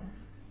mu'minun.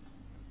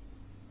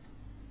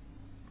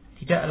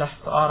 Tidaklah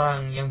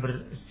seorang yang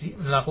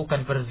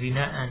melakukan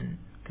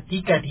perzinaan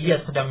ketika dia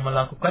sedang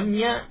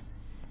melakukannya,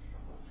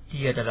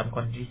 dia dalam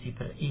kondisi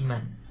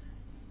beriman.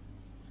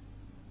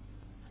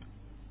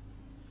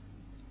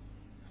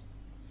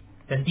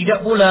 Dan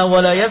tidak pula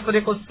wala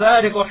yasriqu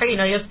as-sariqu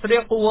hina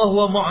yasriqu wa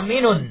huwa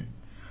mu'minun.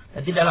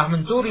 Dan tidaklah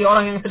mencuri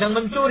orang yang sedang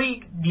mencuri,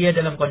 dia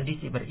dalam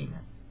kondisi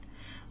beriman.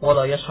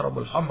 Wala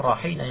yashrabul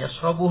hamra hina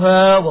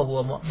yashrabuha wa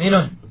huwa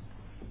mu'minun.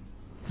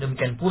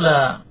 Demikian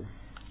pula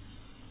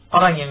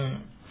orang yang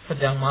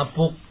sedang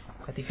mabuk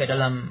ketika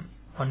dalam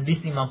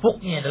kondisi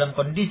mabuknya, dalam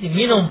kondisi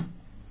minum,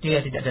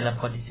 dia tidak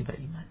dalam kondisi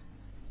beriman.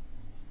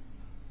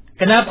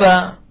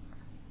 Kenapa?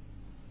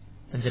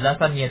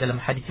 Penjelasannya dalam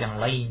hadis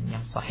yang lain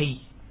yang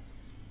sahih.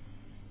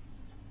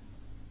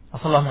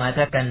 Rasulullah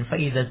mengatakan,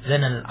 فَإِذَا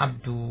زَنَى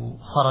الْعَبْدُ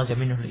خَرَجَ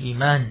مِنْهُ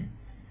الْإِيمَانِ.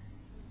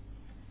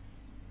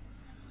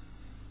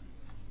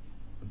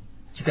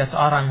 Jika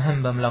seorang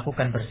hamba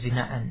melakukan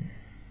perzinaan,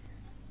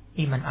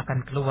 iman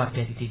akan keluar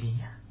dari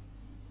dirinya.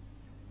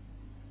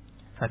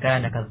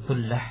 فَكَانَ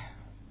كَالظُّلَّةِ.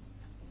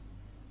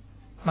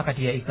 Maka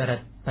dia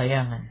ibarat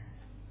bayangan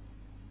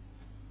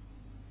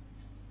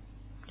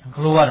yang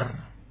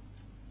keluar,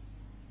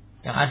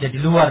 yang ada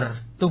di luar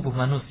tubuh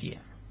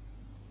manusia.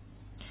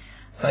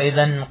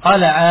 فَإِذَا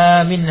انْقَلَعَ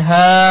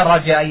مِنْهَا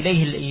رَجَعَ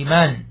إِلَيْهِ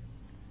الْإِيمَانِ.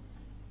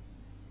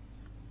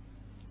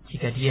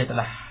 Jika dia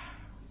telah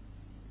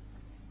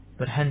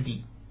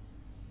berhenti,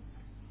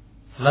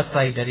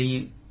 selesai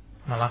dari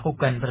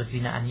melakukan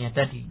perzinaannya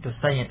tadi,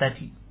 dosanya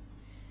tadi,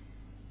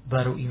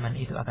 baru iman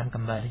itu akan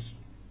kembali.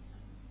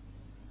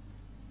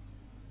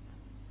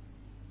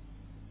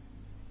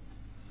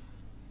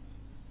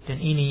 Dan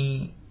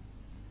ini,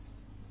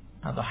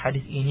 atau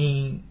hadis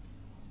ini,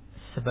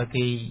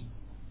 sebagai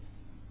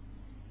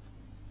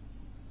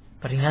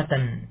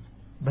peringatan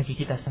bagi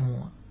kita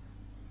semua.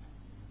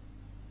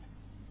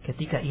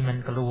 Ketika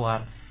iman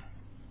keluar,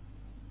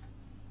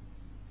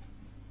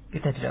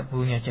 kita tidak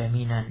punya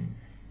jaminan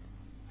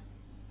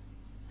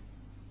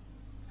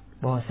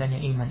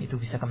bahwasanya iman itu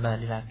bisa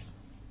kembali lagi.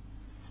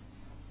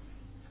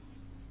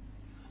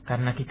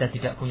 Karena kita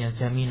tidak punya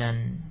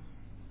jaminan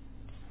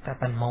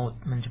kapan maut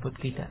menjemput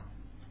kita.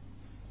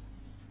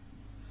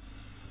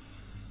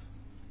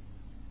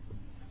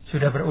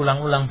 Sudah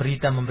berulang-ulang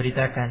berita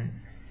memberitakan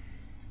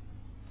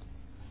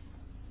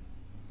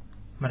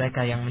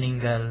mereka yang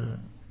meninggal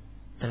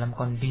dalam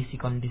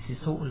kondisi-kondisi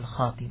su'ul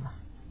khatimah,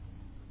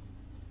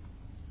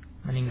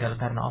 meninggal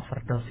karena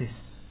overdosis,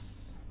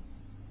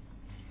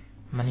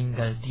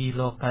 meninggal di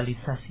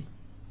lokalisasi.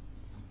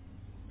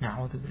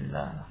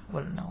 Na'udzubillah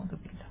wal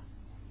na'udzubillah.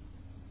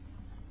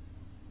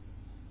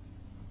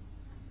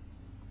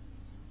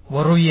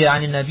 Waruya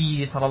 'an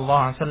Nabi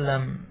sallallahu alaihi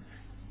wasallam,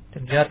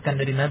 diriwayatkan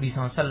dari Nabi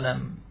sallallahu alaihi wasallam,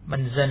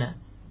 man zana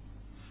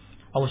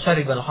أو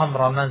شرب الخمر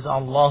نزع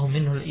الله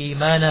منه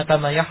الإيمان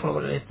كما يحلق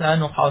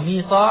الإنسان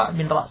خميصا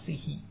من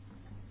رأسه.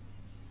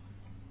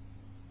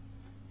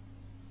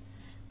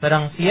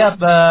 Barang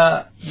siapa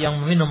yang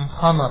meminum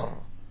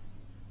khamar,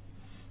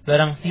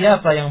 barang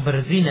siapa yang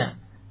berzina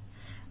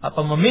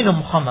atau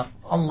meminum khamar,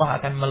 Allah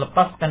akan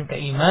melepaskan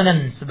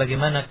keimanan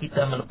sebagaimana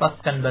kita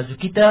melepaskan baju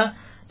kita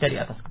dari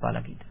atas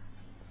kepala kita.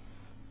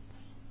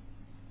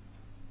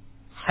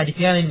 Hadis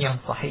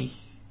yang sahih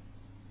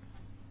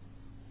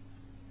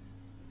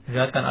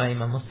diriwayatkan oleh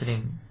Imam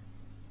Muslim.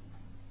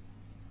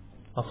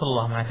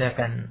 Rasulullah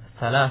mengatakan,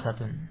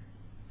 salasatun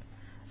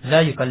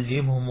la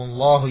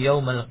yukallimuhumullahu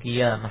yawmal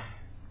qiyamah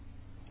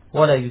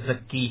wa la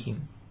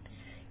yuzakkihim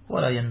wa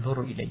la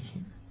yanzuru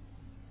ilaihim.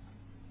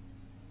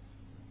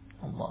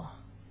 Allah.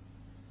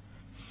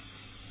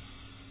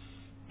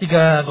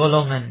 3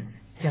 golongan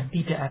yang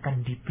tidak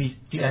akan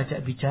diajak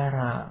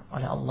bicara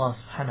oleh Allah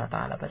Subhanahu wa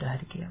taala pada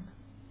hari kiamat.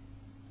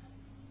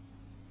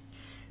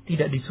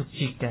 Tidak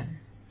disucikan,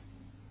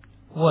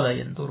 wala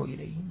yanzuru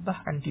ilaihim,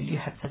 bahkan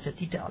dilihat saja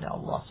tidak oleh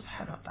Allah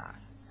Subhanahu wa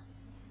taala.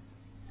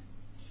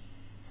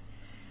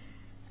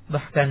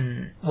 Bahkan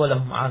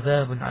walahum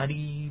azabun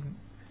alim,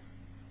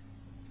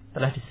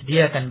 telah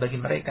disediakan bagi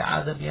mereka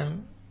azab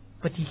yang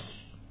pedih.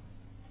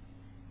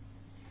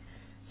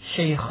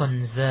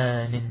 Syekhun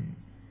zanin,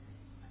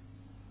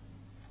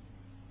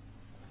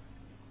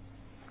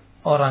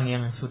 orang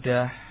yang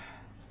sudah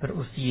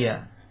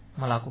berusia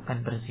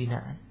melakukan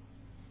perzinaan.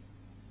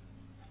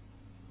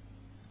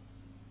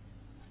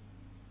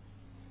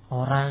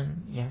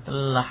 Orang yang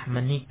telah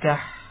menikah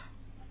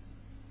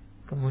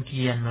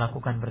kemudian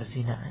melakukan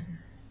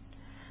perzinaan,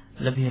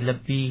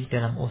 lebih-lebih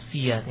dalam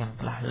usia yang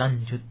telah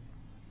lanjut,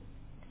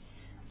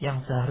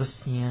 yang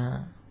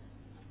seharusnya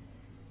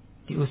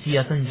di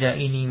usia senja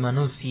ini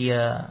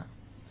manusia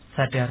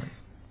sadar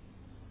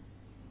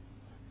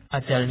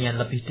ajalnya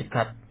lebih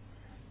dekat,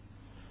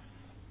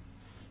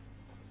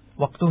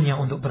 waktunya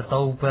untuk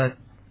bertaubat.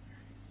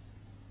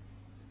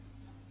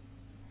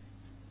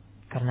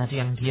 Karena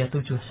yang dia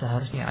tuju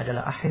seharusnya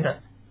adalah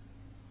akhirat.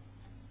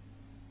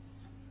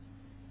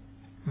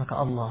 maka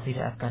Allah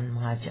tidak akan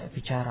mengajak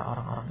bicara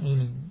orang-orang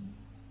ini.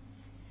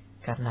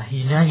 Karena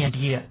hinanya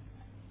dia.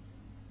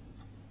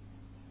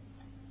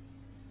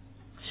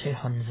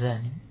 Syekhun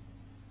zani,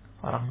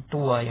 orang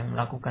tua yang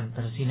melakukan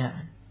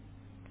perzinaan.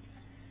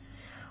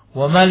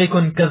 Wa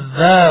malikun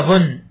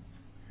kazzabun,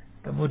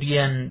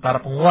 kemudian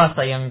para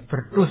penguasa yang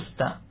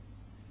berdusta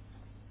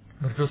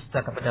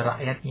kepada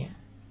rakyatnya.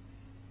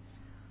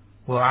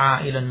 Wa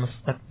ailun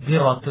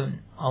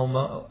mustakbiratun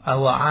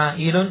aw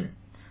ailun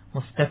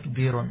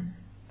mustakbirun,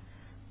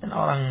 dan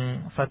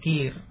orang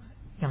fakir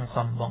yang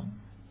sombong.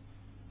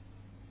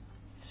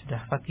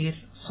 Sudah fakir,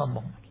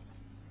 sombong.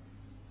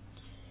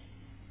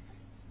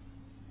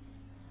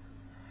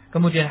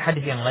 Kemudian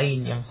hadis yang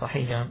lain yang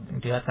sahih yang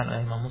diriwayatkan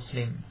oleh Imam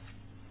Muslim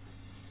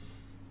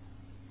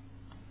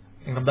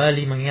yang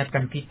kembali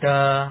mengingatkan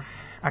kita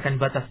akan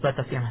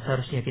batas-batas yang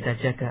seharusnya kita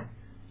jaga.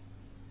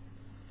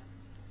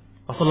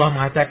 Rasulullah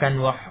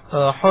mengatakan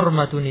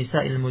hurmatu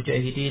nisa'il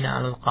mujahidina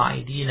 'alal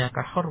qa'idina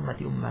ka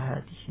hurmati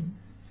ummahatihim.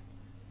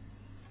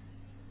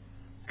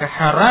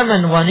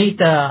 Keharaman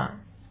wanita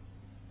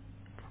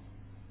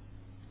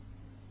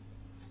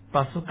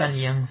pasukan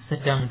yang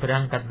sedang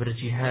berangkat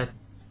berjihad,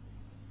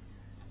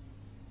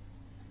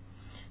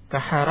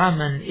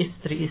 keharaman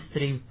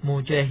istri-istri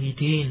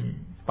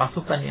mujahidin,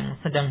 pasukan yang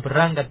sedang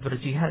berangkat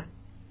berjihad,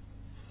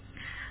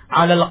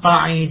 'alal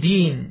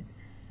qa'idin,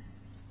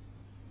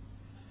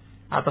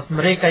 atas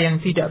mereka yang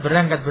tidak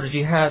berangkat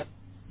berjihad,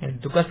 yang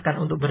ditugaskan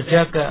untuk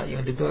berjaga,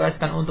 yang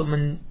ditugaskan untuk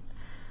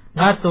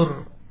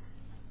mengatur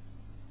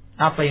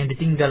apa yang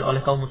ditinggal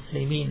oleh kaum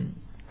muslimin,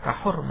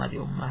 kahurmati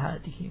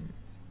ummahatihim.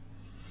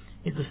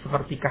 Itu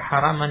seperti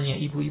keharamannya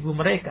ibu-ibu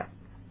mereka.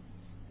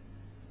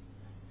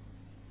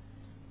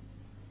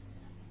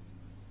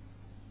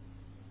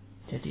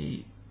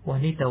 Jadi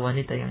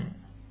wanita-wanita yang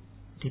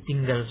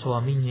ditinggal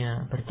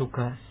suaminya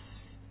bertugas,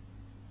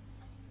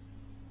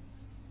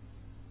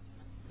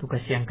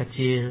 tugas yang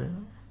kecil,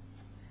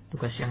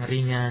 tugas yang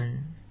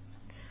ringan,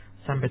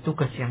 sampai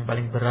tugas yang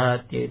paling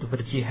berat, yaitu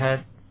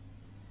berjihad,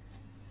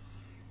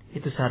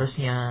 itu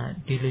seharusnya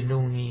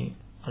dilindungi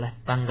oleh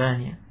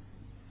tangganya,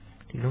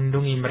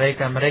 dilindungi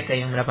mereka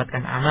yang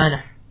mendapatkan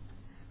amanah,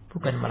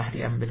 bukan malah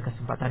diambil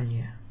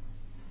kesempatannya.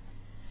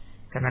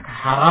 Karena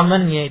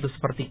keharamannya itu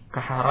seperti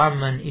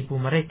keharaman ibu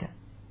mereka.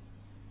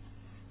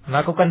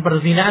 Melakukan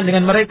perzinaan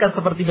dengan mereka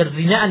seperti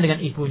berzinaan dengan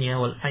ibunya.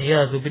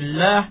 Wal'ayyadzu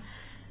billah,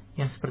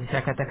 yang seperti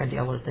saya katakan di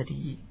awal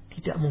tadi,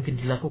 tidak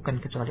mungkin dilakukan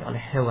kecuali oleh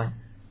hewan.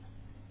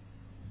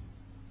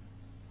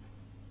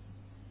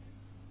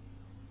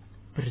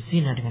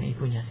 Berzina dengan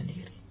ibunya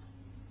sendiri.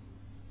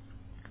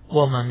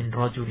 Wa ma min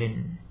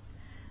rajulin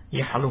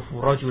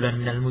yahlufu rajulan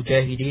minal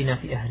mujahidin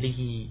fi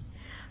ahlihi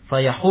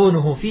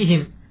fayahunuhu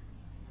fihim,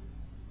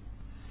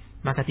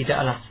 maka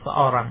tidaklah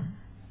seorang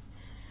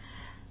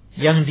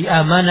yang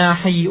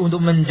diamanahi untuk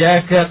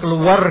menjaga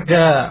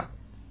keluarga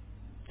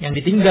yang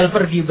ditinggal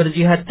pergi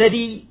berjihad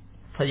tadi,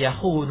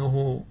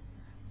 fayahunuhu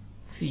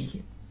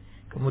fihi,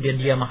 kemudian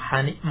dia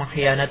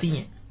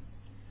mengkhianatinya,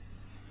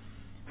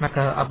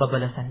 maka apa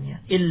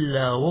balasannya?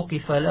 Illa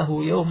wuqifa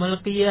lahu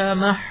yaumal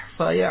qiyamah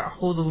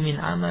fayakhudhu min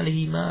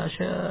amalihi ma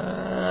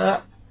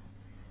syaa'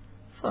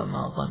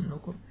 fama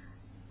dhannukum.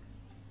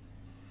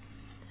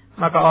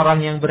 Maka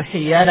orang yang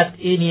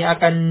berkhianat ini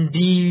akan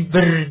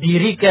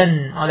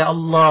diberdirikan oleh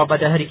Allah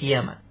pada hari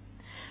kiamat.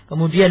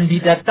 Kemudian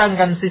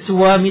didatangkan si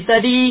suami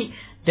tadi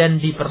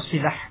dan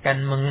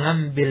dipersilahkan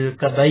mengambil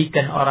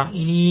kebaikan orang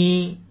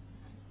ini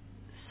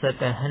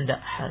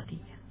sekehendak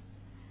hatinya.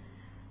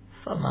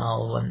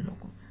 Fama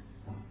dhannukum.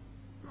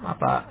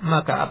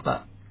 Maka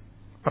apa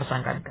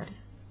persangkaan kalian?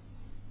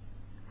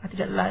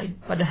 Tidak lain,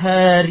 pada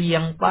hari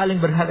yang paling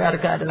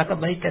berharga adalah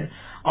kebaikan.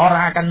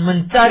 Orang akan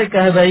mencari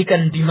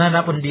kebaikan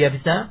dimanapun dia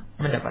bisa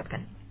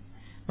mendapatkan.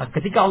 Maka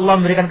ketika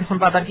Allah memberikan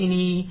kesempatan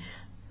ini,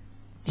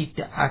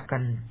 tidak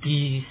akan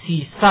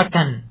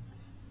disisakan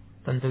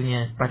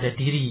tentunya pada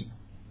diri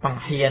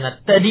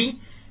pengkhianat tadi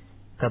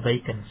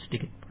kebaikan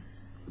sedikit pun.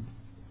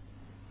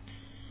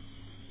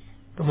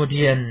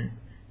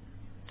 Kemudian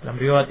dalam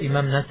riwayat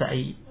Imam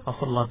Nasa'i,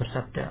 Rasulullah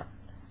bersabda,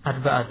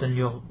 arba'atun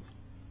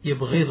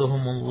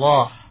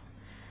yubghidhuhumullah,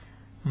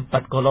 4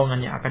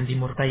 golongan yang akan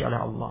dimurkai oleh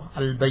Allah.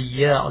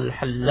 Al-bayya'ul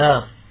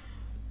hallaf,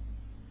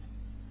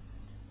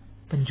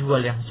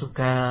 penjual yang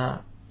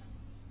suka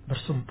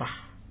bersumpah.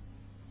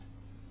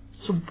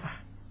 Sumpah,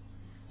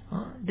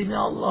 demi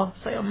Allah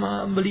saya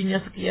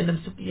membelinya sekian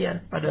dan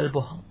sekian, padahal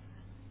bohong.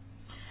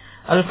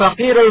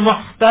 Al-faqirul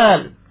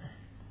muhtal,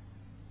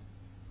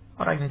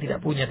 orang yang tidak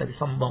punya tapi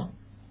sombong.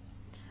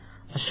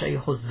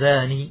 Asy-syaikhuz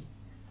zani,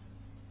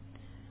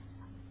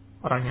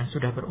 orang yang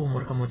sudah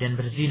berumur kemudian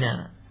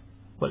berzina.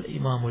 Wal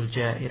imamul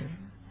jair,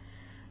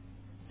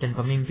 dan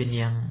pemimpin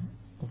yang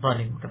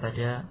zalim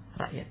kepada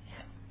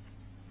rakyatnya.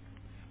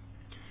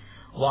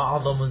 Wa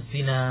 'azamuz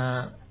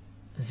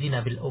zina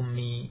bil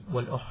ummi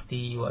wal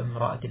ukhti wa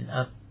imra'atil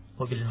ab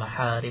wa bil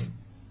maharim.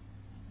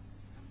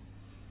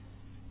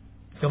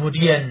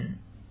 Kemudian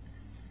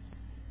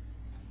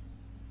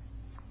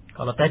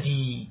kalau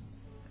tadi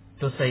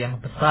dosa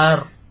yang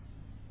besar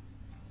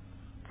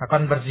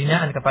akan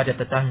berzinaan kepada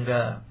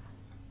tetangga,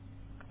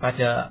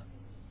 kepada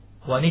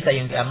wanita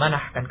yang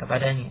diamanahkan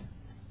kepadanya,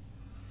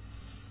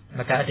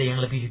 maka ada yang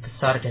lebih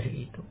besar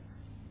dari itu.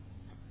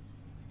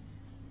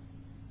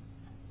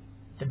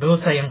 Dan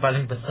dosa yang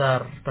paling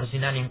besar,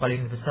 perzinaan yang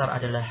paling besar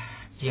adalah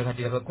jika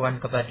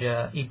dilakukan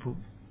kepada ibu,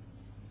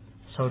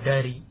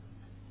 saudari,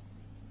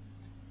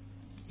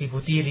 ibu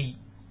tiri,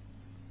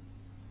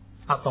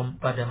 atau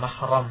pada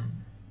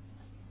mahram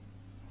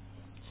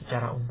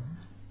secara umum.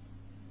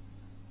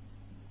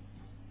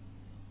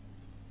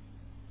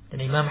 Dan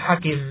Imam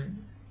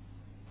Hakim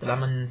telah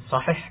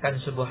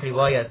mensahihkan sebuah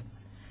riwayat,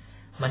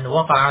 man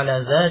waqa'a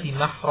ala zati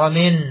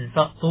mahramin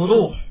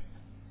faqtuluh.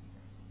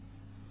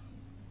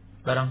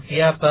 Barang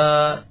siapa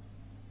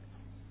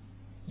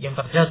yang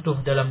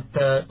terjatuh dalam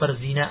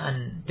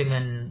perzinaan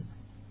dengan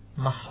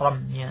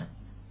mahramnya,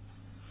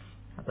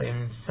 atau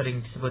yang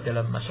sering disebut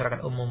dalam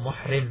masyarakat umum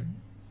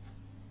muhrim,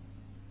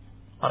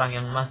 orang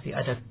yang masih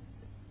ada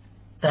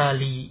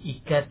tali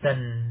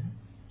ikatan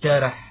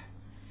darah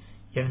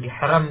yang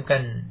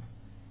diharamkan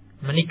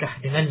menikah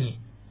dengannya,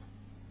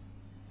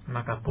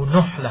 maka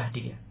bunuhlah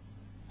dia.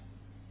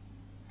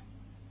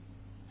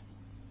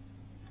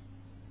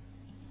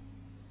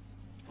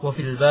 Wa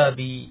fil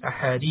babi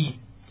ahadits,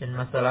 dan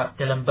masalah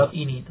dalam bab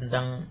ini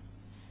tentang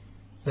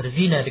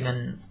berzina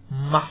dengan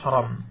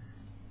mahram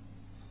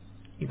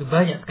itu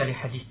banyak sekali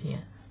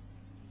hadisnya.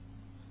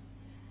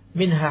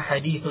 Minha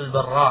hadithul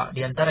Barra,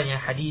 di antaranya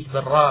hadis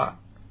Barra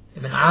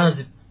ibn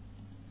Azib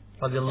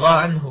radhiyallahu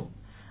anhu,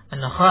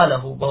 anna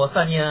khalahu,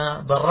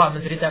 bahwasanya Barra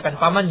menceritakan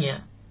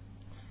pamannya,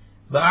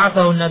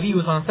 ba'athahu Nabi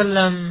sallallahu alaihi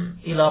wasallam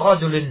ila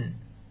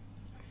rajulin,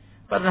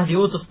 pernah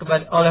diutus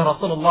oleh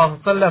Rasulullah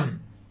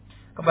sallallahu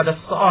kepada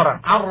seseorang,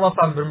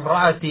 arrafan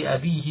bimra'ati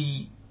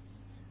abihi,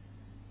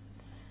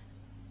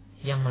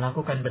 yang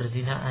melakukan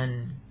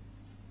berzinaan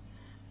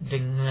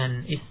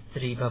dengan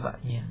istri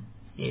bapaknya,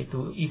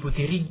 yaitu ibu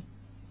tirinya,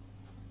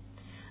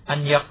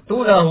 an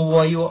yaqtulahu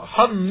wa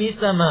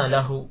yuhammisa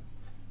malahu,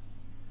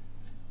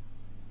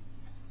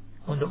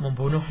 untuk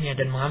membunuhnya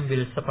dan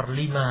mengambil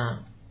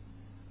 1/5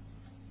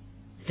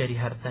 dari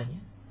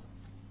hartanya.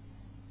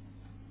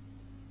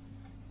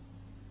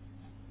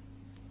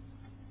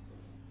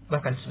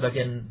 Bahkan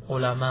sebagian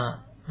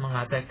ulama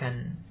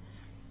mengatakan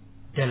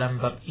dalam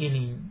bab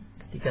ini,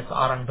 ketika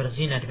seorang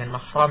berzina dengan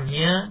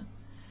mahramnya,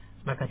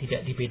 maka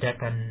tidak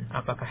dibedakan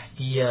apakah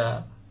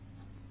dia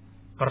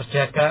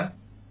perjaka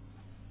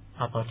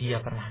atau dia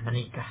pernah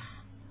menikah.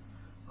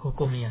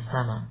 Hukumnya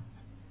sama,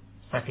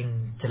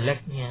 saking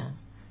jeleknya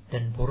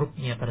dan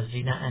buruknya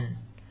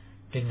perzinaan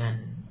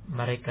dengan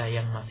mereka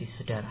yang masih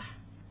sedarah.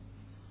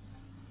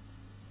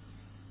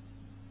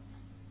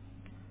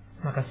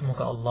 Maka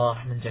semoga Allah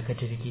menjaga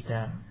diri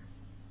kita,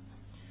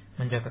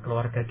 menjaga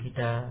keluarga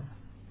kita,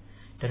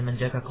 dan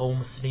menjaga kaum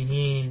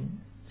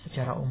muslimin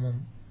secara umum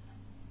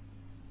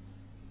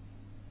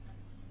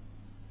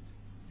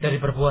dari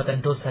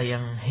perbuatan dosa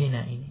yang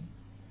hina ini.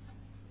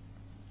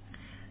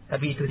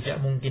 Tapi itu tidak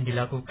mungkin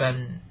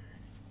dilakukan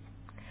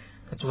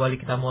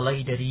kecuali kita mulai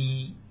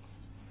dari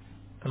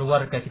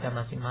keluarga kita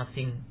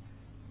masing-masing,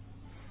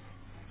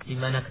 di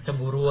mana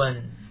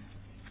kecemburuan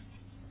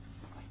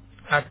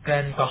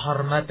akan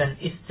kehormatan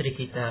istri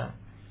kita,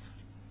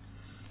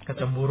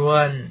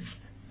 kecemburuan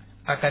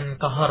akan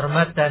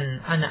kehormatan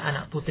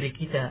anak-anak putri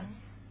kita,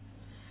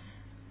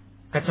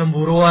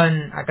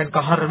 kecemburuan akan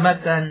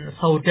kehormatan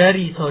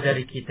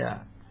saudari-saudari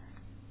kita,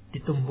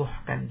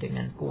 ditumbuhkan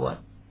dengan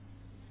kuat.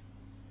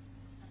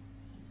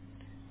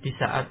 Di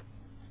saat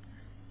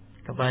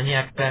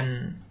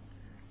kebanyakan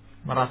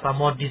merasa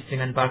modis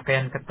dengan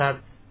pakaian ketat,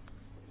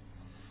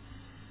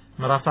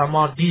 merasa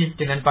modis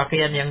dengan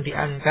pakaian yang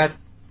diangkat,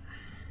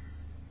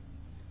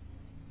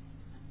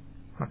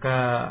 maka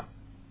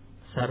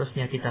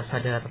seharusnya kita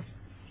sadar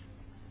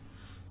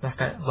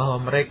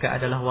bahwa mereka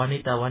adalah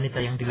wanita-wanita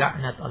yang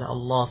dilaknat oleh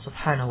Allah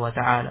Subhanahu wa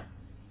ta'ala.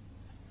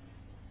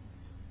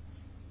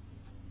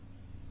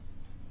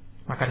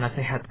 Maka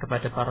nasihat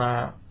kepada para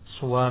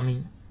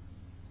suami,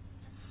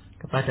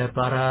 kepada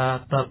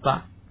para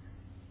bapak,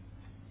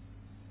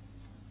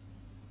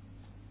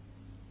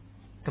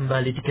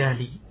 kembali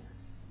digali,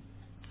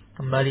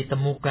 kembali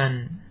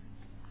temukan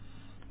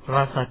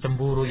rasa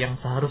cemburu yang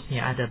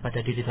seharusnya ada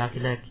pada diri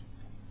laki-laki.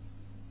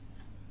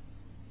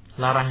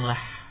 Laranglah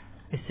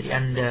istri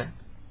Anda,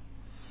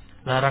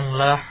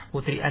 laranglah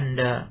putri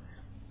Anda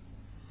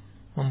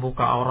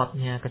membuka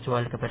auratnya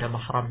kecuali kepada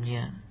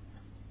mahramnya.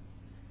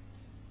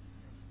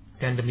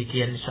 Dan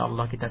demikian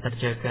insyaallah kita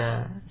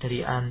terjaga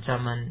dari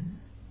ancaman,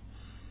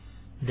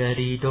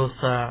 dari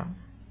dosa,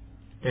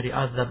 dari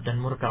azab dan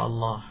murka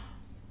Allah.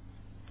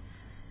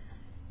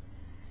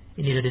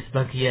 Ini dari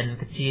sebagian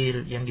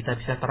kecil yang kita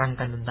bisa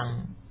terangkan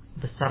tentang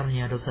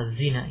besarnya dosa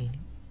zina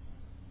ini,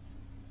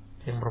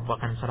 yang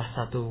merupakan salah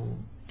satu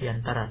di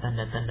antara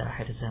tanda-tanda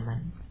akhir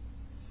zaman.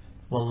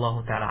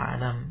 Wallahu ta'ala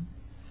alam.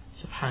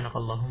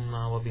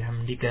 Subhanakallahumma wa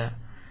bihamdika,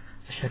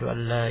 asyhadu an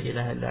la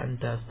ilaha illa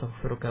anta,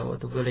 astaghfiruka wa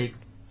atubu ilaik.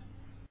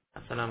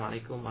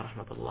 Assalamualaikum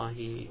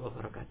warahmatullahi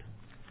wabarakatuh.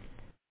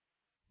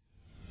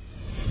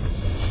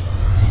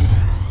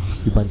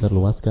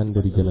 dipancarluaskan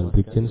dari Jalan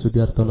Brigjen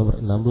Sudiarto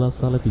nomor 16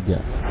 Salatiga.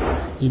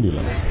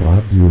 Inilah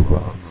Radio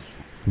Bas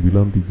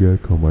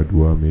 93,2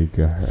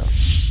 MHz.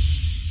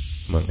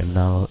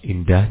 Mengenal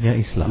indahnya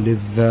Islam.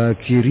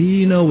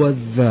 للذاكرين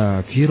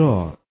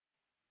والذاكرات.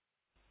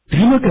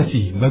 Terima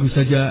kasih, baru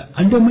saja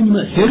Anda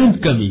menyimak siaran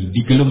kami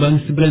di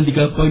gelombang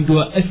 93.2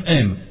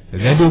 FM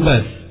Radio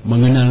Bas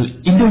mengenal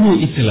indahnya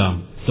Islam.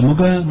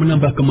 Semoga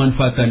menambah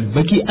kemanfaatan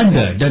bagi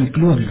Anda dan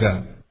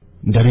keluarga.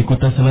 Dari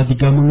kota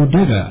Salatiga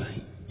mengudara,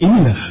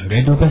 inilah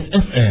Radio Bas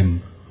FM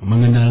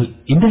mengenal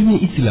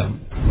indahnya Islam.